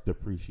starts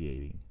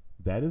depreciating.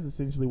 That is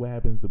essentially what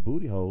happens to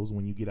booty holes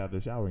when you get out of the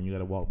shower and you got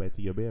to walk back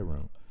to your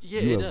bedroom. Yeah,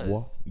 you it have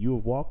does. You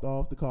have walked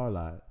off the car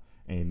lot,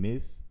 and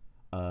this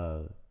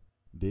You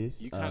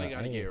kind of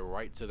got to get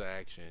right to the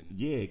action.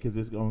 Yeah, because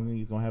it's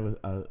gonna have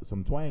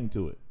some twang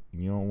to it.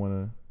 And you don't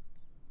want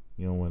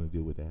to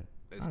deal with that.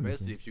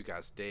 Especially if you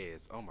got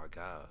stairs. Oh my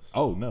gosh.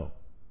 Oh no.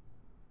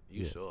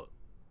 You yeah. short.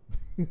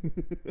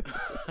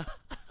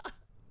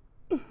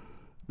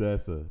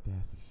 That's a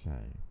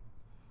shame.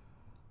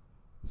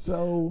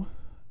 So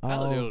I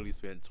literally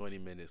spent 20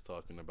 minutes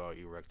talking about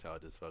erectile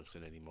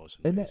dysfunction and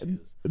emotional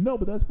issues. No,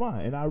 but that's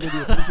fine, and I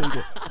really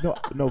appreciate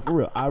that. No, for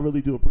real, I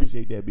really do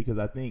appreciate that because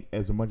I think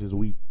as much as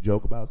we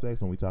joke about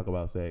sex and we talk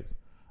about sex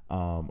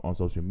on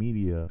social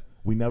media,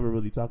 we never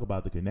really talk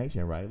about the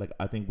connection, right? Like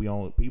I think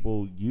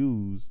people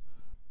use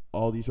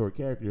all these short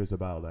characters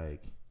about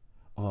like,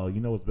 oh, you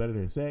know what's better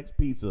than sex?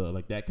 Pizza,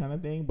 like that kind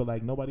of thing. But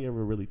like nobody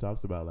ever really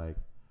talks about like.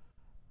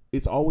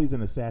 It's always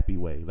in a sappy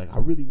way. Like I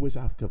really wish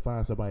I could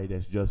find somebody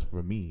that's just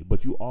for me.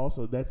 But you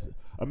also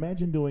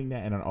imagine doing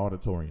that in an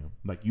auditorium.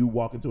 Like you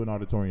walk into an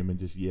auditorium and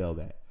just yell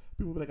that.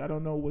 People be like, I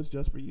don't know what's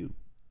just for you.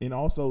 And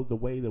also the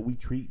way that we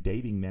treat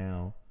dating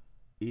now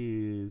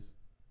is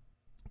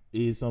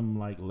some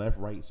like left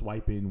right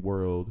swiping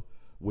world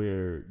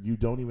where you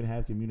don't even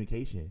have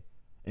communication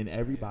and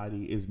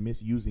everybody is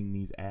misusing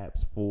these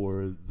apps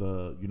for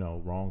the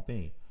wrong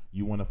thing.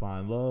 You want to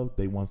find love,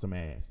 they want some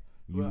ass.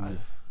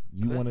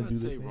 You want to do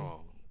this thing?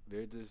 Wrong.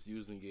 They're just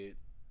using it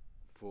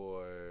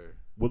for.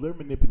 Well, they're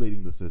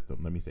manipulating the system.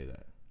 Let me say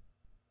that.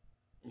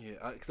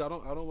 Yeah, because I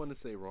don't want to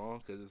say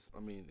wrong because it's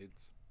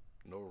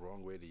no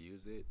wrong way to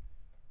use it,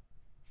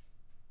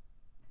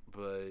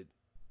 but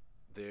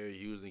they're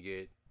using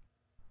it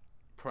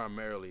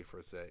primarily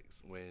for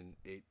sex when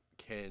it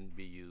can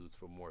be used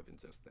for more than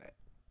just that.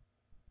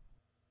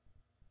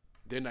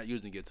 They're not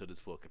using it to its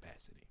full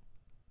capacity.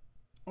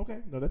 Okay,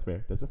 no, that's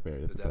fair. That's better. I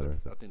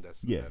think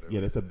that's better.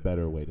 Yeah, that's a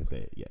better way to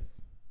say it.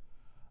 Yes.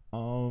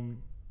 And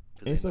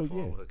so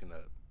hooking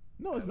up.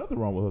 No, there's nothing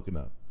wrong with hooking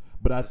up,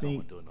 but I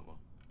think do it no more.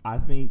 I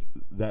think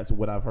that's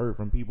what I've heard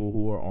from people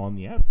who are on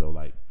the apps though.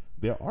 Like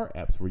there are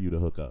apps for you to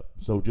hook up,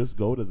 so just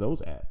go to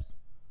those apps.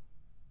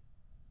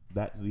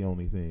 That's the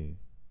only thing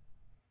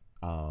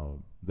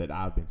that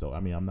I've been told.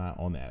 I mean, I'm not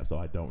on the app, so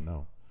I don't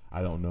know.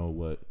 I don't know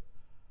what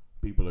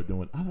people are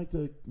doing. I like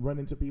to run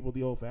into people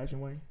the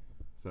old-fashioned way.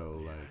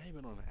 So like, I ain't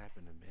been on the app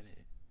in a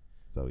minute.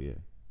 So yeah,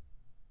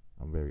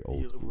 I'm very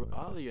old school.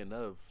 Oddly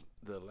enough,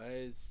 the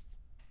last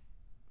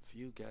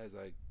few guys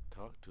I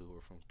talked to were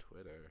from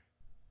Twitter.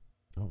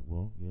 Oh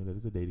well, yeah, that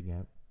is a dating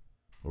app,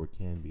 or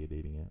can be a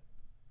dating app.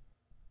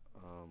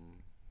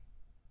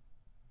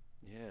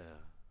 Yeah,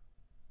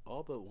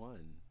 all but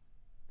one.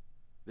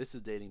 This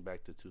is dating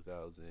back to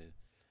 2000.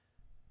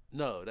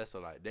 No, that's a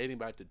lie. Dating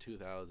back to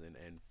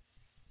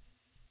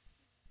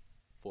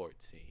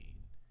 2014.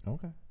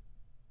 Okay.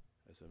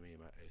 That's what me and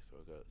my ex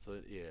broke up.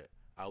 So yeah,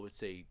 I would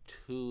say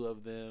 2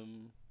 of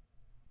them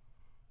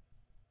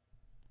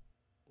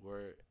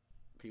were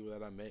people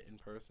that I met in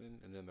person,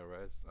 and then the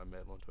rest I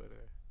met on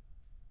Twitter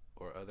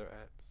or other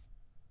apps.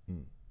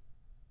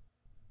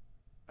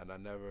 And I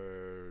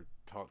never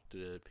talked to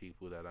the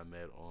people that I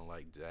met on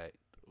like Jack'd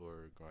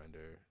or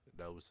Grindr.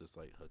 That was just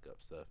like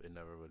hookup stuff. It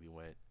never really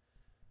went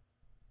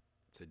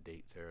to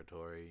date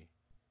territory.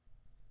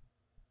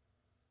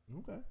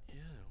 Okay.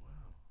 Yeah,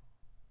 wow.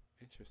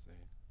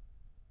 Interesting.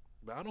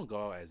 But I don't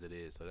go out as it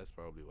is, so that's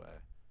probably why.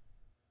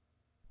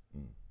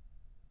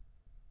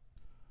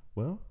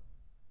 Well,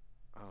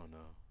 I don't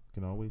know.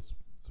 Can always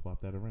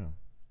swap that around.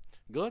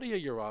 Go to your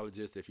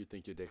urologist if you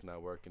think your dick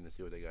not working and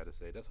see what they got to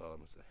say. That's all I'm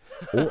gonna say.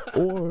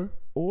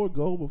 or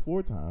go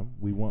before time.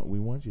 We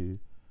want you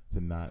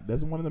to not.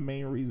 That's one of the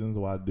main reasons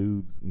why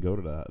dudes go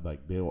to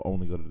they'll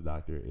only go to the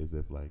doctor is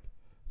if like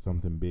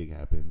something big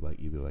happens, like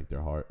either like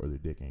their heart or their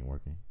dick ain't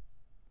working.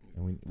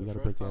 And we got to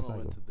break that cycle. The first time I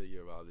went to the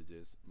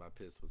urologist, my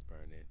piss was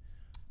burning.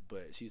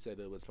 But she said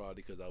it was probably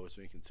because I was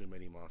drinking too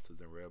many Monsters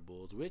and Red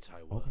Bulls, which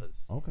I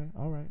was. Okay.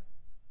 All right.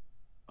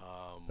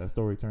 That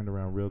story turned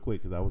around real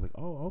quick because I was like,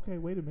 "Oh, okay.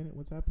 Wait a minute.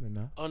 What's happening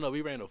now?" Oh no,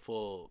 we ran the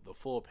full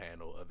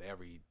panel of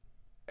every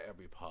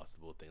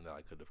possible thing that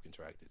I could have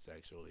contracted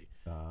sexually.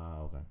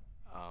 Okay.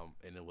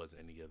 And it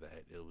wasn't any of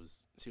that. It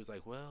was. She was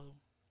like, "Well,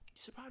 you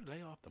should probably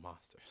lay off the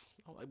Monsters."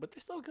 I'm like, "But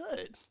they're so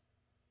good.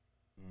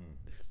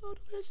 They're so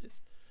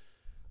delicious."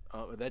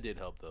 That did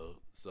help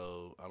though.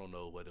 So I don't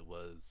know what it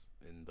was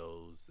in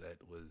those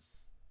that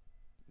was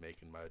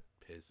making my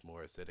piss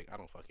more acidic. I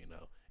don't fucking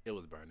know. It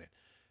was burning.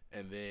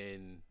 And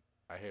then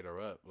I hit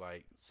her up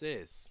like,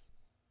 "Sis,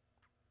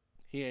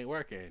 he ain't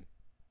working."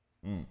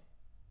 And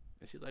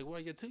she's like,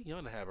 "Well, you're too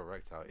young to have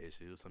erectile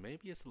issues, so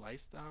maybe it's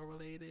lifestyle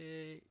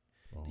related.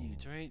 Do you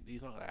drink?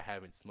 I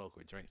haven't smoked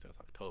or drank since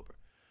October.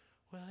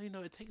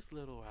 well, it takes a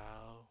little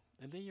while.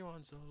 And then you're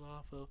on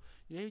Zoloft. Well,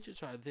 maybe you should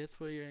try this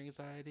for your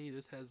anxiety.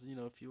 This has,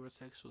 fewer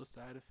sexual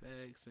side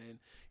effects. And,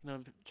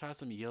 try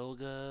some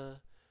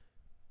yoga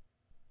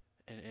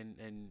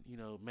and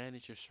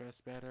manage your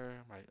stress better.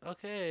 I'm like,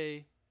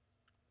 okay.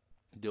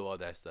 Do all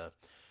that stuff.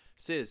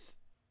 Sis,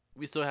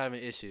 we still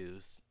having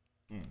issues.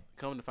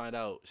 Coming to find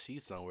out,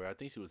 she's somewhere. I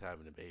think she was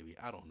having a baby.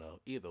 I don't know.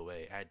 Either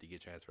way, I had to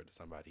get transferred to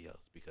somebody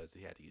else because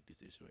he had to get the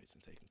situation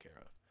taken care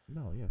of.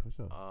 No, yeah, for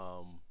sure.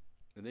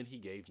 And then he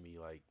gave me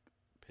like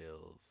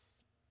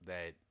pills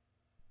that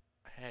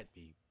had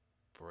me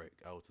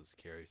break. I was just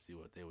curious to see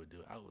what they would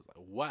do. I was like,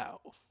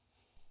 wow,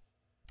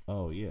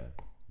 Oh yeah,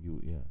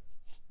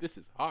 this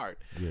is hard.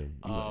 yeah.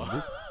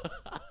 I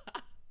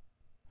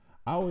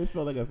always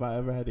felt like if I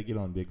ever had to get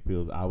on dick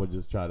pills, I would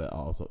just try to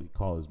also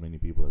call as many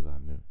people as I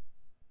knew.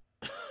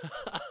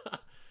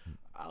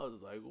 I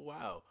was like,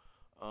 wow.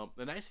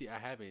 And actually, I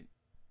haven't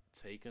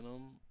taken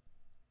them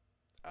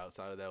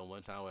outside of that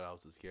one time when I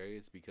was just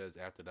curious, because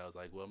after that I was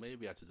like, well,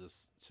 maybe I should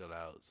just chill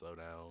out, slow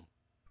down,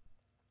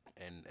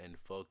 and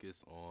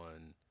focus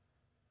on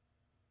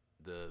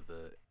the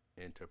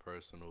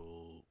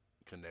interpersonal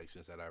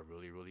connections that I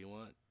really, really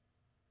want,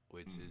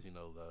 which is,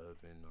 love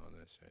and all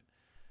that shit.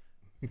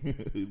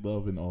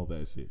 Love and all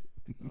that shit.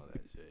 All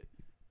that shit.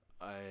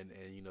 And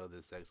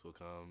the sex will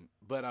come.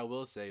 But I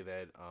will say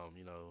that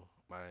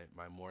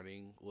my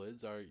morning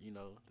woods are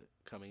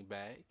coming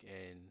back,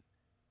 and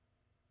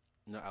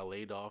I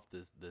laid off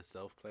the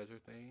self pleasure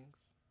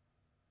things.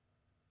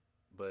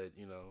 But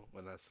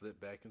when I slip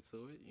back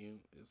into it,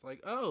 it's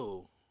like,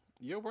 oh,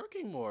 you're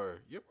working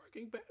more, you're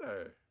working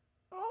better,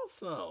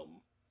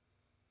 awesome.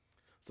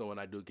 So when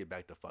I do get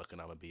back to fucking,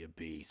 I'm gonna be a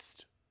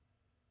beast.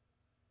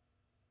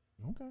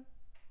 Okay.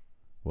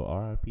 Well,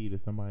 R.I.P. to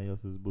somebody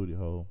else's booty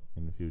hole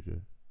in the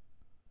future.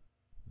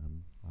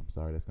 I'm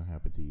sorry that's gonna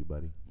happen to you,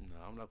 buddy. No,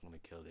 I'm not gonna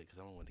kill it because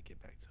I don't want to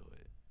get back to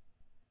it.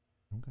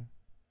 Okay.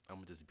 I'm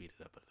gonna just beat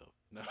it up a little.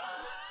 No.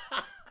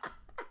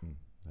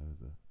 That is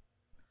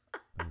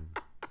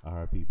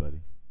R.I.P.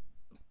 buddy.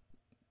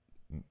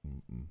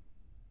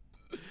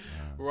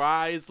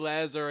 Rise,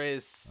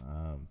 Lazarus.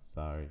 I'm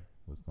sorry.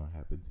 What's gonna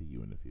happen to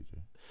you in the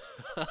future?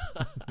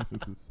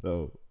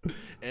 So,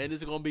 and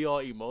it's gonna be all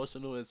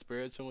emotional and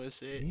spiritual and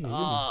shit. Yeah,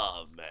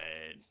 oh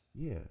man,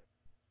 yeah,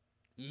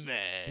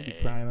 man. he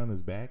be crying on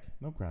his back.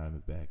 No crying on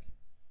his back.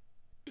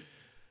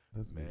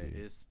 That's man. weird.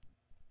 It's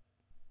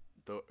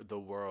the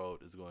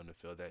world is going to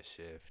feel that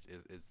shift.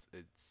 It's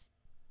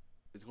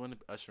going to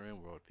usher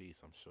in world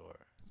peace. I'm sure.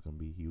 It's gonna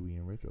be Huey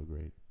in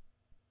retrograde.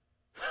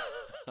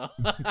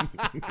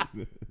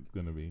 It's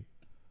gonna be.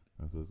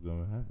 That's what's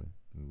gonna happen.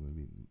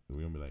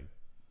 We're gonna be like,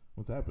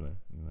 what's happening?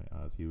 And like,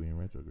 oh, it's Huey in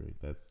retrograde.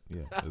 That's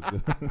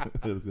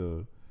let's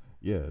go.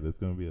 Yeah, that's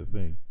gonna be a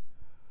thing.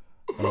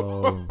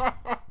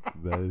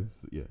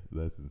 That's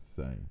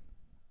insane.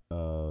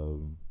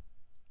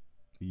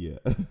 Yeah,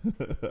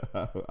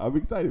 I'm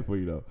excited for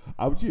you though.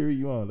 I'm cheering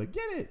you on. Like,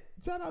 get it!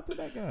 Shout out to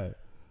that guy.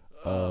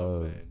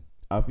 Oh man.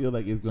 I feel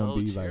like it's gonna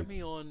be cheer like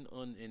me on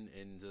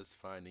in just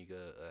finding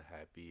a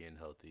happy and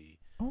healthy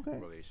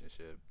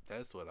relationship.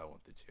 That's what I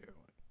want to cheer on.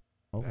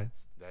 Okay.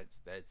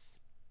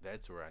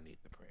 That's where I need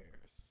the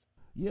prayers.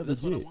 Yeah,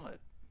 that's legit. what I want.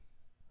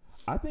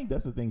 I think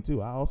that's the thing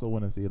too. I also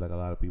want to see like a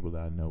lot of people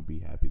that I know be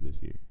happy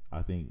this year.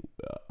 I think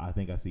I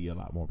see a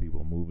lot more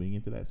people moving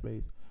into that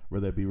space,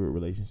 whether it be with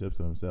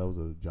relationships or themselves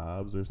or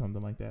jobs or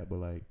something like that. But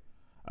like,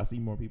 I see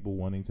more people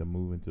wanting to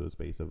move into a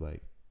space of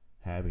like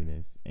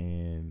happiness,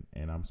 and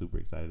I'm super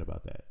excited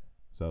about that.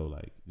 So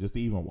like, just to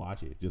even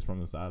watch it just from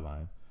the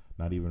sidelines,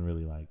 not even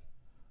really like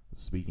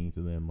speaking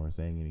to them or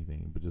saying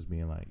anything, but just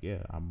being like,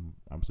 yeah, I'm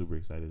super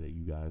excited that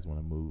you guys want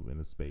to move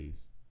in a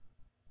space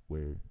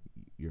where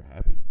you're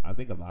happy. I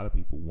think a lot of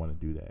people want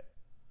to do that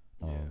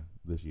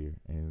this year,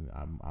 and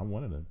I'm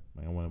one of them.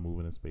 Like, I want to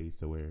move in a space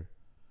to where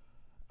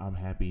I'm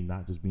happy,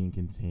 not just being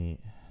content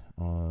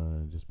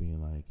on just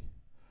being like,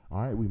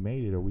 all right, we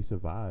made it or we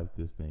survived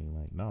this thing.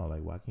 Like, no,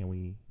 like, why can't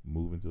we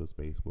move into a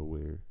space where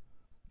we're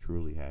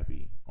truly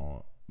happy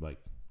on like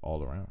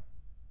all around?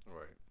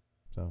 Right.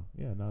 So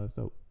yeah, no, that's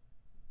dope.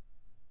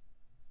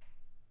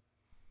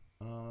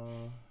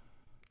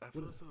 I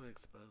feel so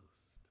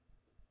exposed.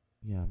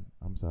 Yeah,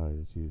 I'm sorry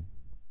that you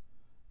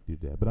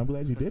did that, but I'm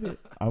glad you did it.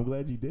 I'm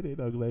glad you did it.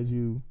 I'm glad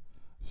you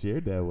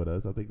shared that with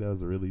us. I think that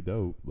was really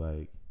dope.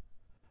 Like,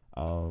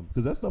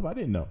 because that's stuff I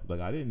didn't know.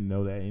 Like, I didn't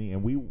know that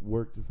and we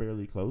worked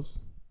fairly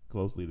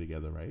closely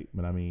together, right?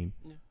 But I mean,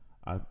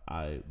 yeah.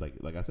 I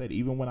like I said,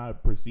 even when I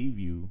perceive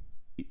you,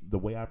 the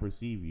way I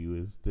perceive you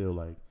is still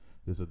like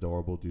this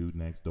adorable dude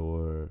next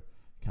door,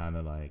 kind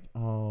of like,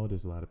 oh,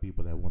 there's a lot of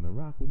people that want to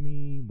rock with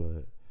me,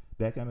 but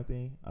that kind of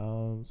thing.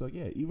 So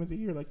yeah, even to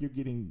hear like you're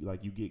getting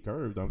like you get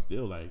curved, I'm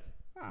still like,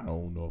 I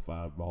don't know if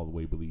I all the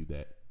way believe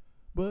that,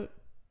 but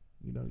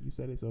you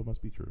said it, so it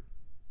must be true.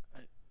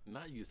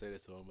 Not you said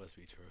it, so it must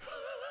be true.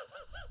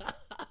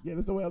 Yeah,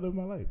 that's the way I live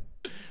my life.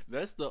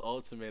 That's the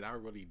ultimate. I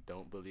really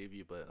don't believe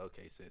you, but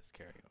okay, sis,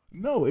 carry on.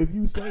 No, if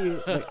you say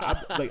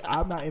it,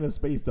 I'm not in a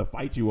space to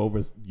fight you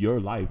over your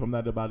life. I'm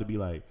not about to be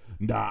like,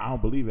 nah, I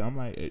don't believe it. I'm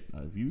like,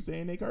 if you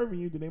saying they curving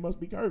you, then they must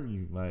be curving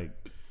you. Like,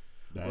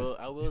 that's, Well,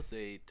 I will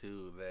say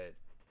too that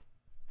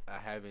I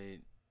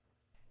haven't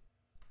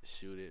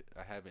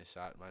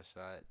shot my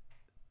shot.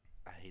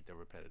 I hate the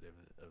repetitive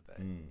of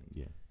that.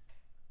 yeah.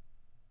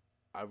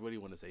 I really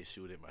want to say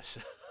shoot at my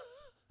shot.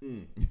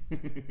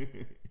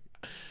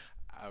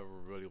 I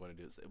really want to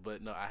do this,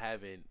 but no, I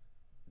haven't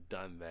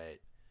done that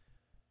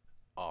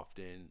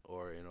often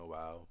or in a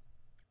while.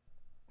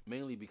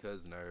 Mainly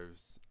because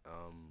nerves,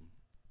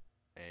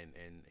 and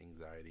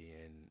anxiety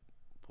and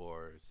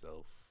poor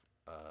self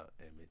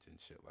image and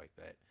shit like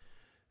that.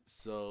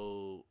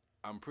 So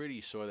I'm pretty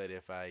sure that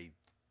if I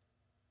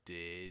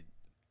did,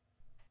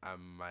 I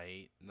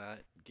might not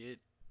get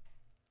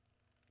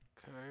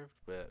curved,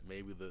 but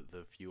maybe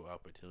the few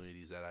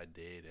opportunities that I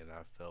did and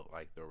I felt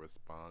like the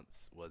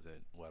response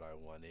wasn't what I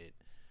wanted.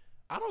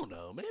 I don't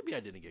know. Maybe I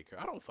didn't get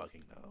curved. I don't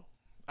fucking know.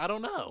 I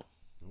don't know.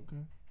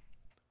 Okay.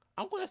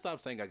 I'm going to stop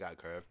saying I got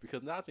curved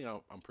because now I think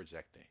I'm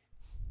projecting.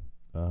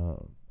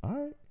 All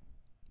right.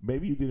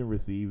 Maybe you didn't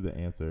receive the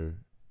answer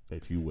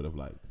that you would have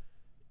liked.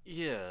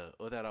 Yeah,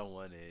 or that I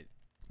wanted.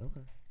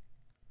 Okay.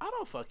 I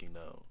don't fucking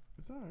know.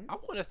 It's all right. I'm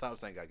going to stop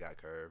saying I got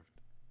curved.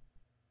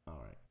 All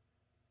right.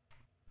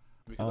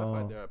 Because I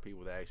find there are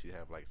people that actually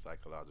have like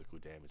psychological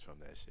damage from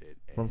that shit.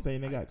 From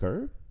saying they got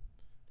curved?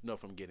 No,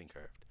 from getting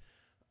curved.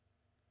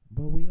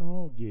 But we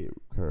all get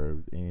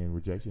curved, and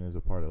rejection is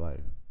a part of life.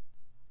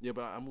 Yeah,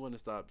 but I'm going to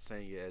stop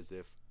saying it as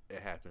if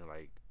it happened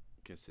like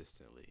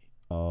consistently.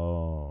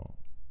 Oh.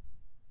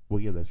 Well,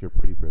 yeah, that's your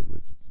pretty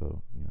privilege.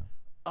 So, you know.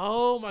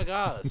 Oh my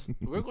gosh.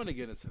 We're going to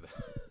get into that.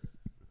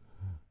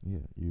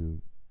 Yeah,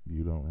 you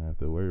don't have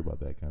to worry about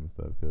that kind of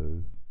stuff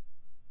because,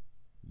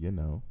 you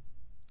know,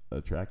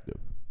 attractive.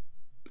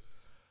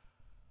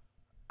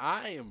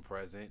 I am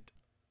present.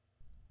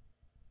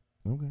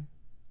 Okay.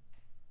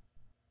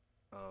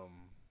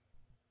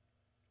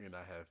 And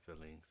I have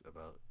feelings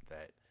about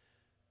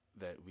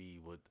that we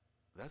would.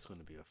 That's going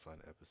to be a fun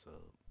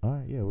episode. All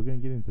right, yeah, we're gonna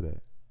get into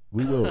that.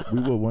 We will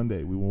one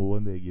day. We will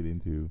one day get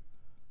into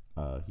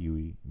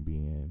Huey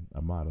being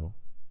a model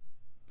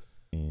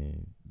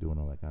and doing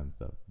all that kind of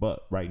stuff.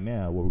 But right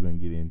now, what we're gonna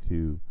get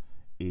into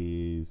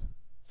is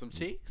some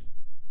cheeks.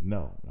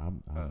 No,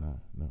 I'm not.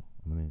 No,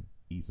 I'm gonna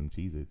eat some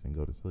Cheez-Its and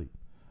go to sleep.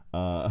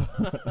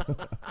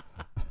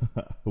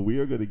 We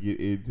are gonna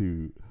get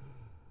into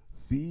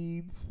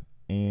seeds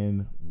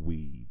and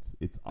weeds.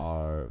 It's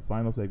our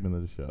final segment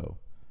of the show,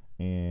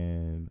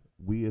 and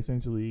we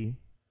essentially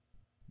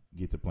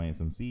get to plant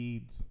some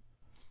seeds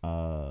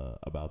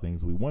about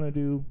things we want to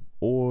do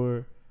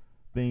or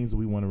things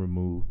we want to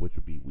remove, which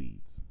would be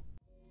weeds.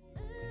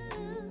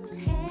 Ooh,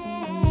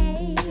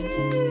 hey,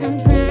 I'm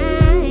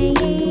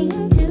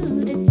trying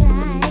to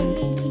decide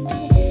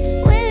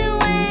which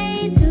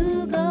way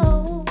to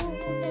go.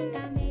 Think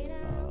I made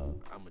up.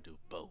 I'm gonna do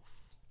both.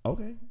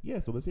 Okay,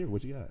 yeah. So let's hear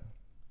what you got.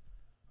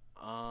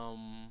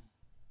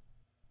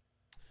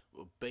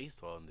 Well,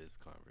 based on this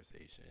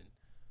conversation,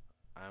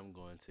 I'm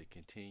going to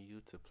continue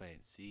to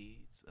plant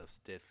seeds of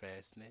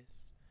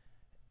steadfastness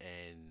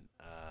and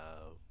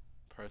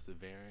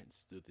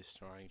perseverance through this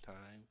trying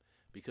time,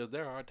 because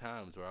there are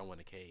times where I want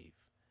to cave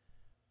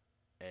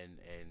and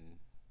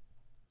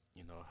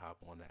you know,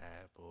 hop on the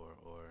app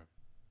or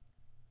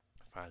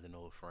find an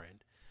old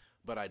friend,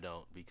 but I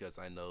don't, because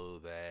I know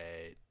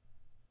that,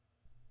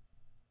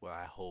 well,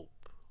 I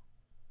hope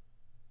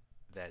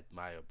that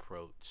my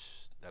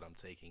approach that I'm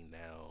taking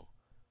now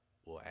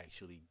will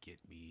actually get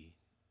me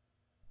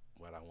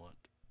what I want.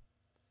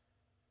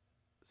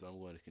 So I'm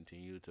going to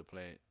continue to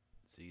plant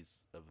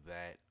seeds of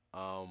that.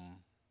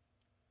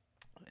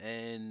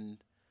 And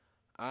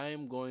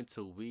I'm going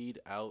to weed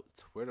out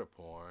Twitter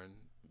porn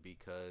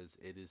because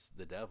it is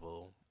the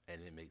devil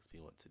and it makes me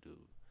want to do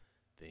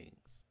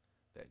things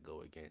that go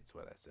against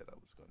what I said I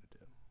was going to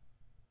do.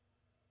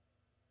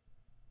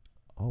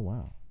 Oh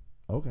wow.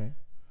 Okay.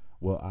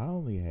 Well, I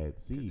only had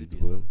Because seeds. it'd be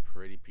but- some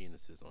pretty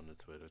penises on the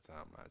Twitter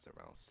timelines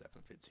around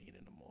 7:15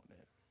 in the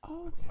morning.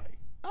 Oh, I'm okay. like,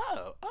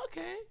 oh,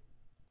 okay.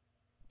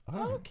 All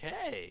right.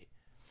 Okay.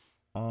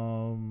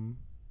 And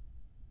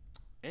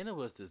it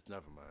was this,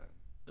 never mind.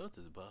 It was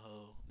this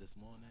butthole this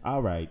morning.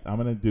 All right. I'm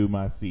gonna do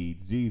my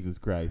seeds. Jesus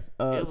Christ.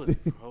 It was,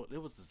 bro,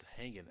 it was just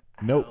hanging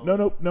out. Nope.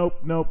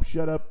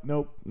 Shut up.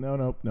 Nope.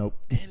 No.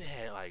 And it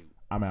had like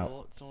I'm out.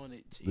 warts on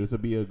it. This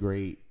would be a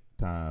great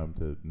time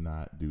to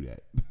not do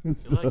that. It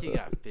was like he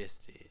got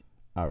fisted.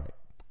 All right.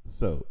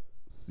 So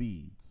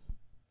seeds.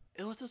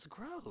 It was just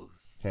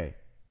gross. Hey.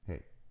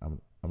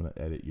 I'm gonna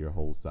edit your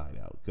whole side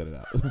out. Cut it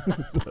out.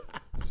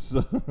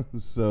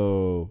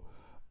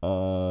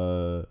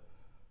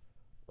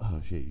 Oh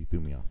shit, you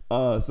threw me off.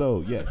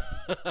 So yes,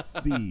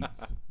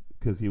 seeds.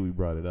 Because here we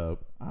brought it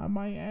up. I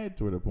might add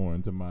Twitter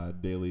porn to my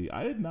daily.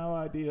 I had no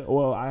idea.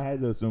 Well, I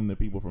had to assume that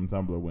people from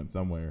Tumblr went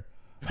somewhere.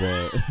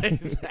 But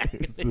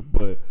Exactly.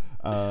 but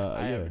I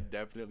yeah. have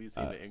definitely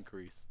seen an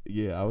increase.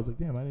 Yeah, I was like,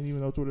 damn, I didn't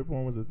even know Twitter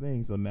porn was a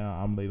thing. So now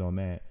I'm late on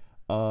that.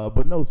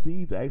 But no,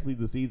 seeds, actually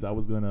the seeds I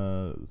was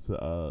gonna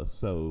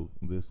sow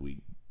this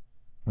week.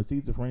 The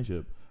seeds of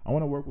friendship. I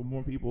want to work with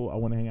more people. I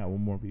want to hang out with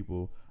more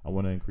people. I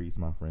want to increase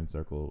my friend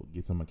circle,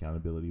 get some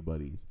accountability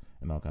buddies,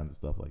 and all kinds of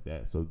stuff like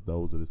that. So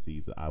those are the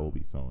seeds that I will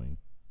be sowing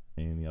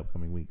in the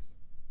upcoming weeks.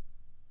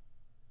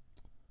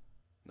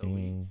 No And-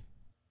 weeds.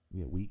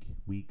 Yeah,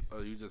 weeks.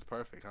 Oh, you just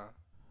perfect, huh?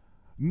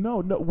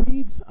 No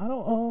weeds. I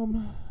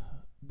don't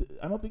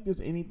think there's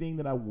anything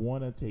that I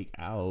want to take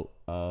out.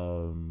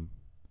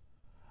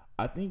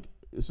 I think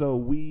so.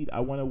 I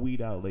want to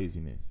weed out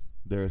laziness.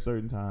 There are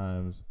certain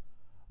times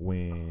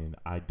when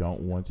I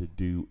don't want to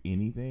do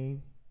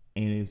anything,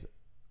 and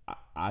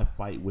I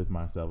fight with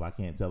myself. I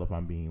can't tell if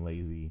I'm being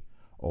lazy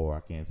or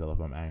I can't tell if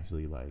I'm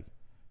actually like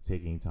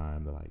taking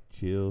time to like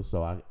chill.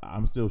 So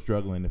I'm still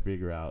struggling to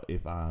figure out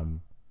if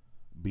I'm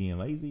being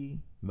lazy,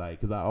 like,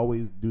 because I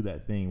always do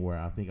that thing where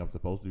I think I'm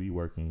supposed to be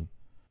working,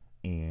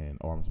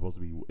 or I'm supposed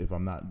to be, if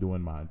I'm not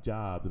doing my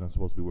job, then I'm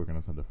supposed to be working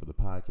on something for the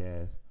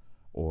podcast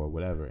or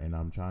whatever, and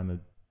I'm trying to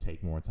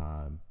take more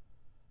time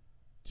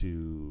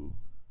to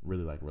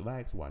really like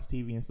relax, watch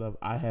TV and stuff.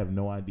 I have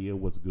no idea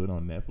what's good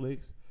on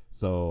Netflix,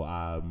 so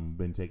I've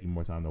been taking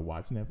more time to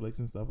watch Netflix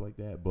and stuff like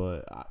that,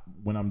 but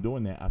when I'm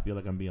doing that, I feel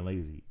like I'm being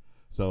lazy.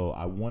 So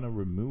I want to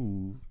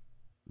remove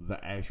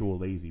the actual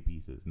lazy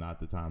pieces, not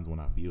the times when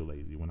I feel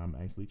lazy, when I'm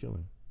actually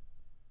chilling.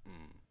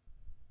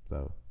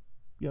 So,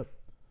 yep,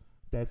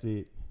 that's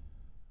it.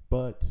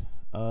 But,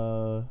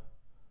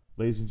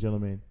 ladies and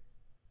gentlemen,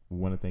 we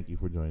want to thank you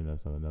for joining us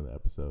on another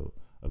episode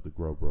of the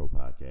Grow Bro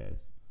podcast.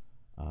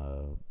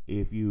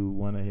 If you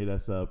want to hit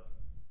us up,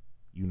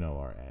 you know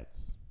our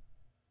ads,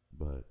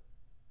 but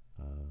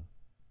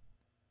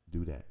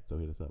do that. So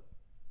hit us up.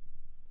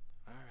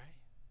 All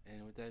right.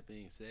 And with that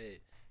being said,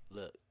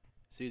 look,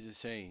 seasons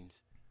change,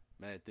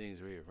 mad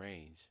things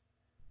rearrange.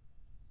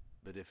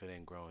 But if it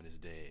ain't growing, it's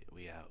dead.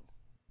 We out.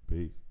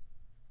 Peace.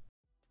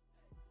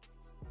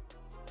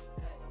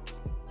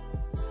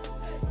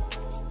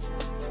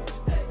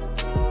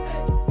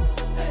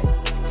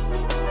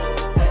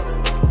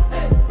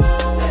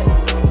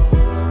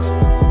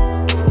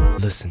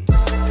 Listen.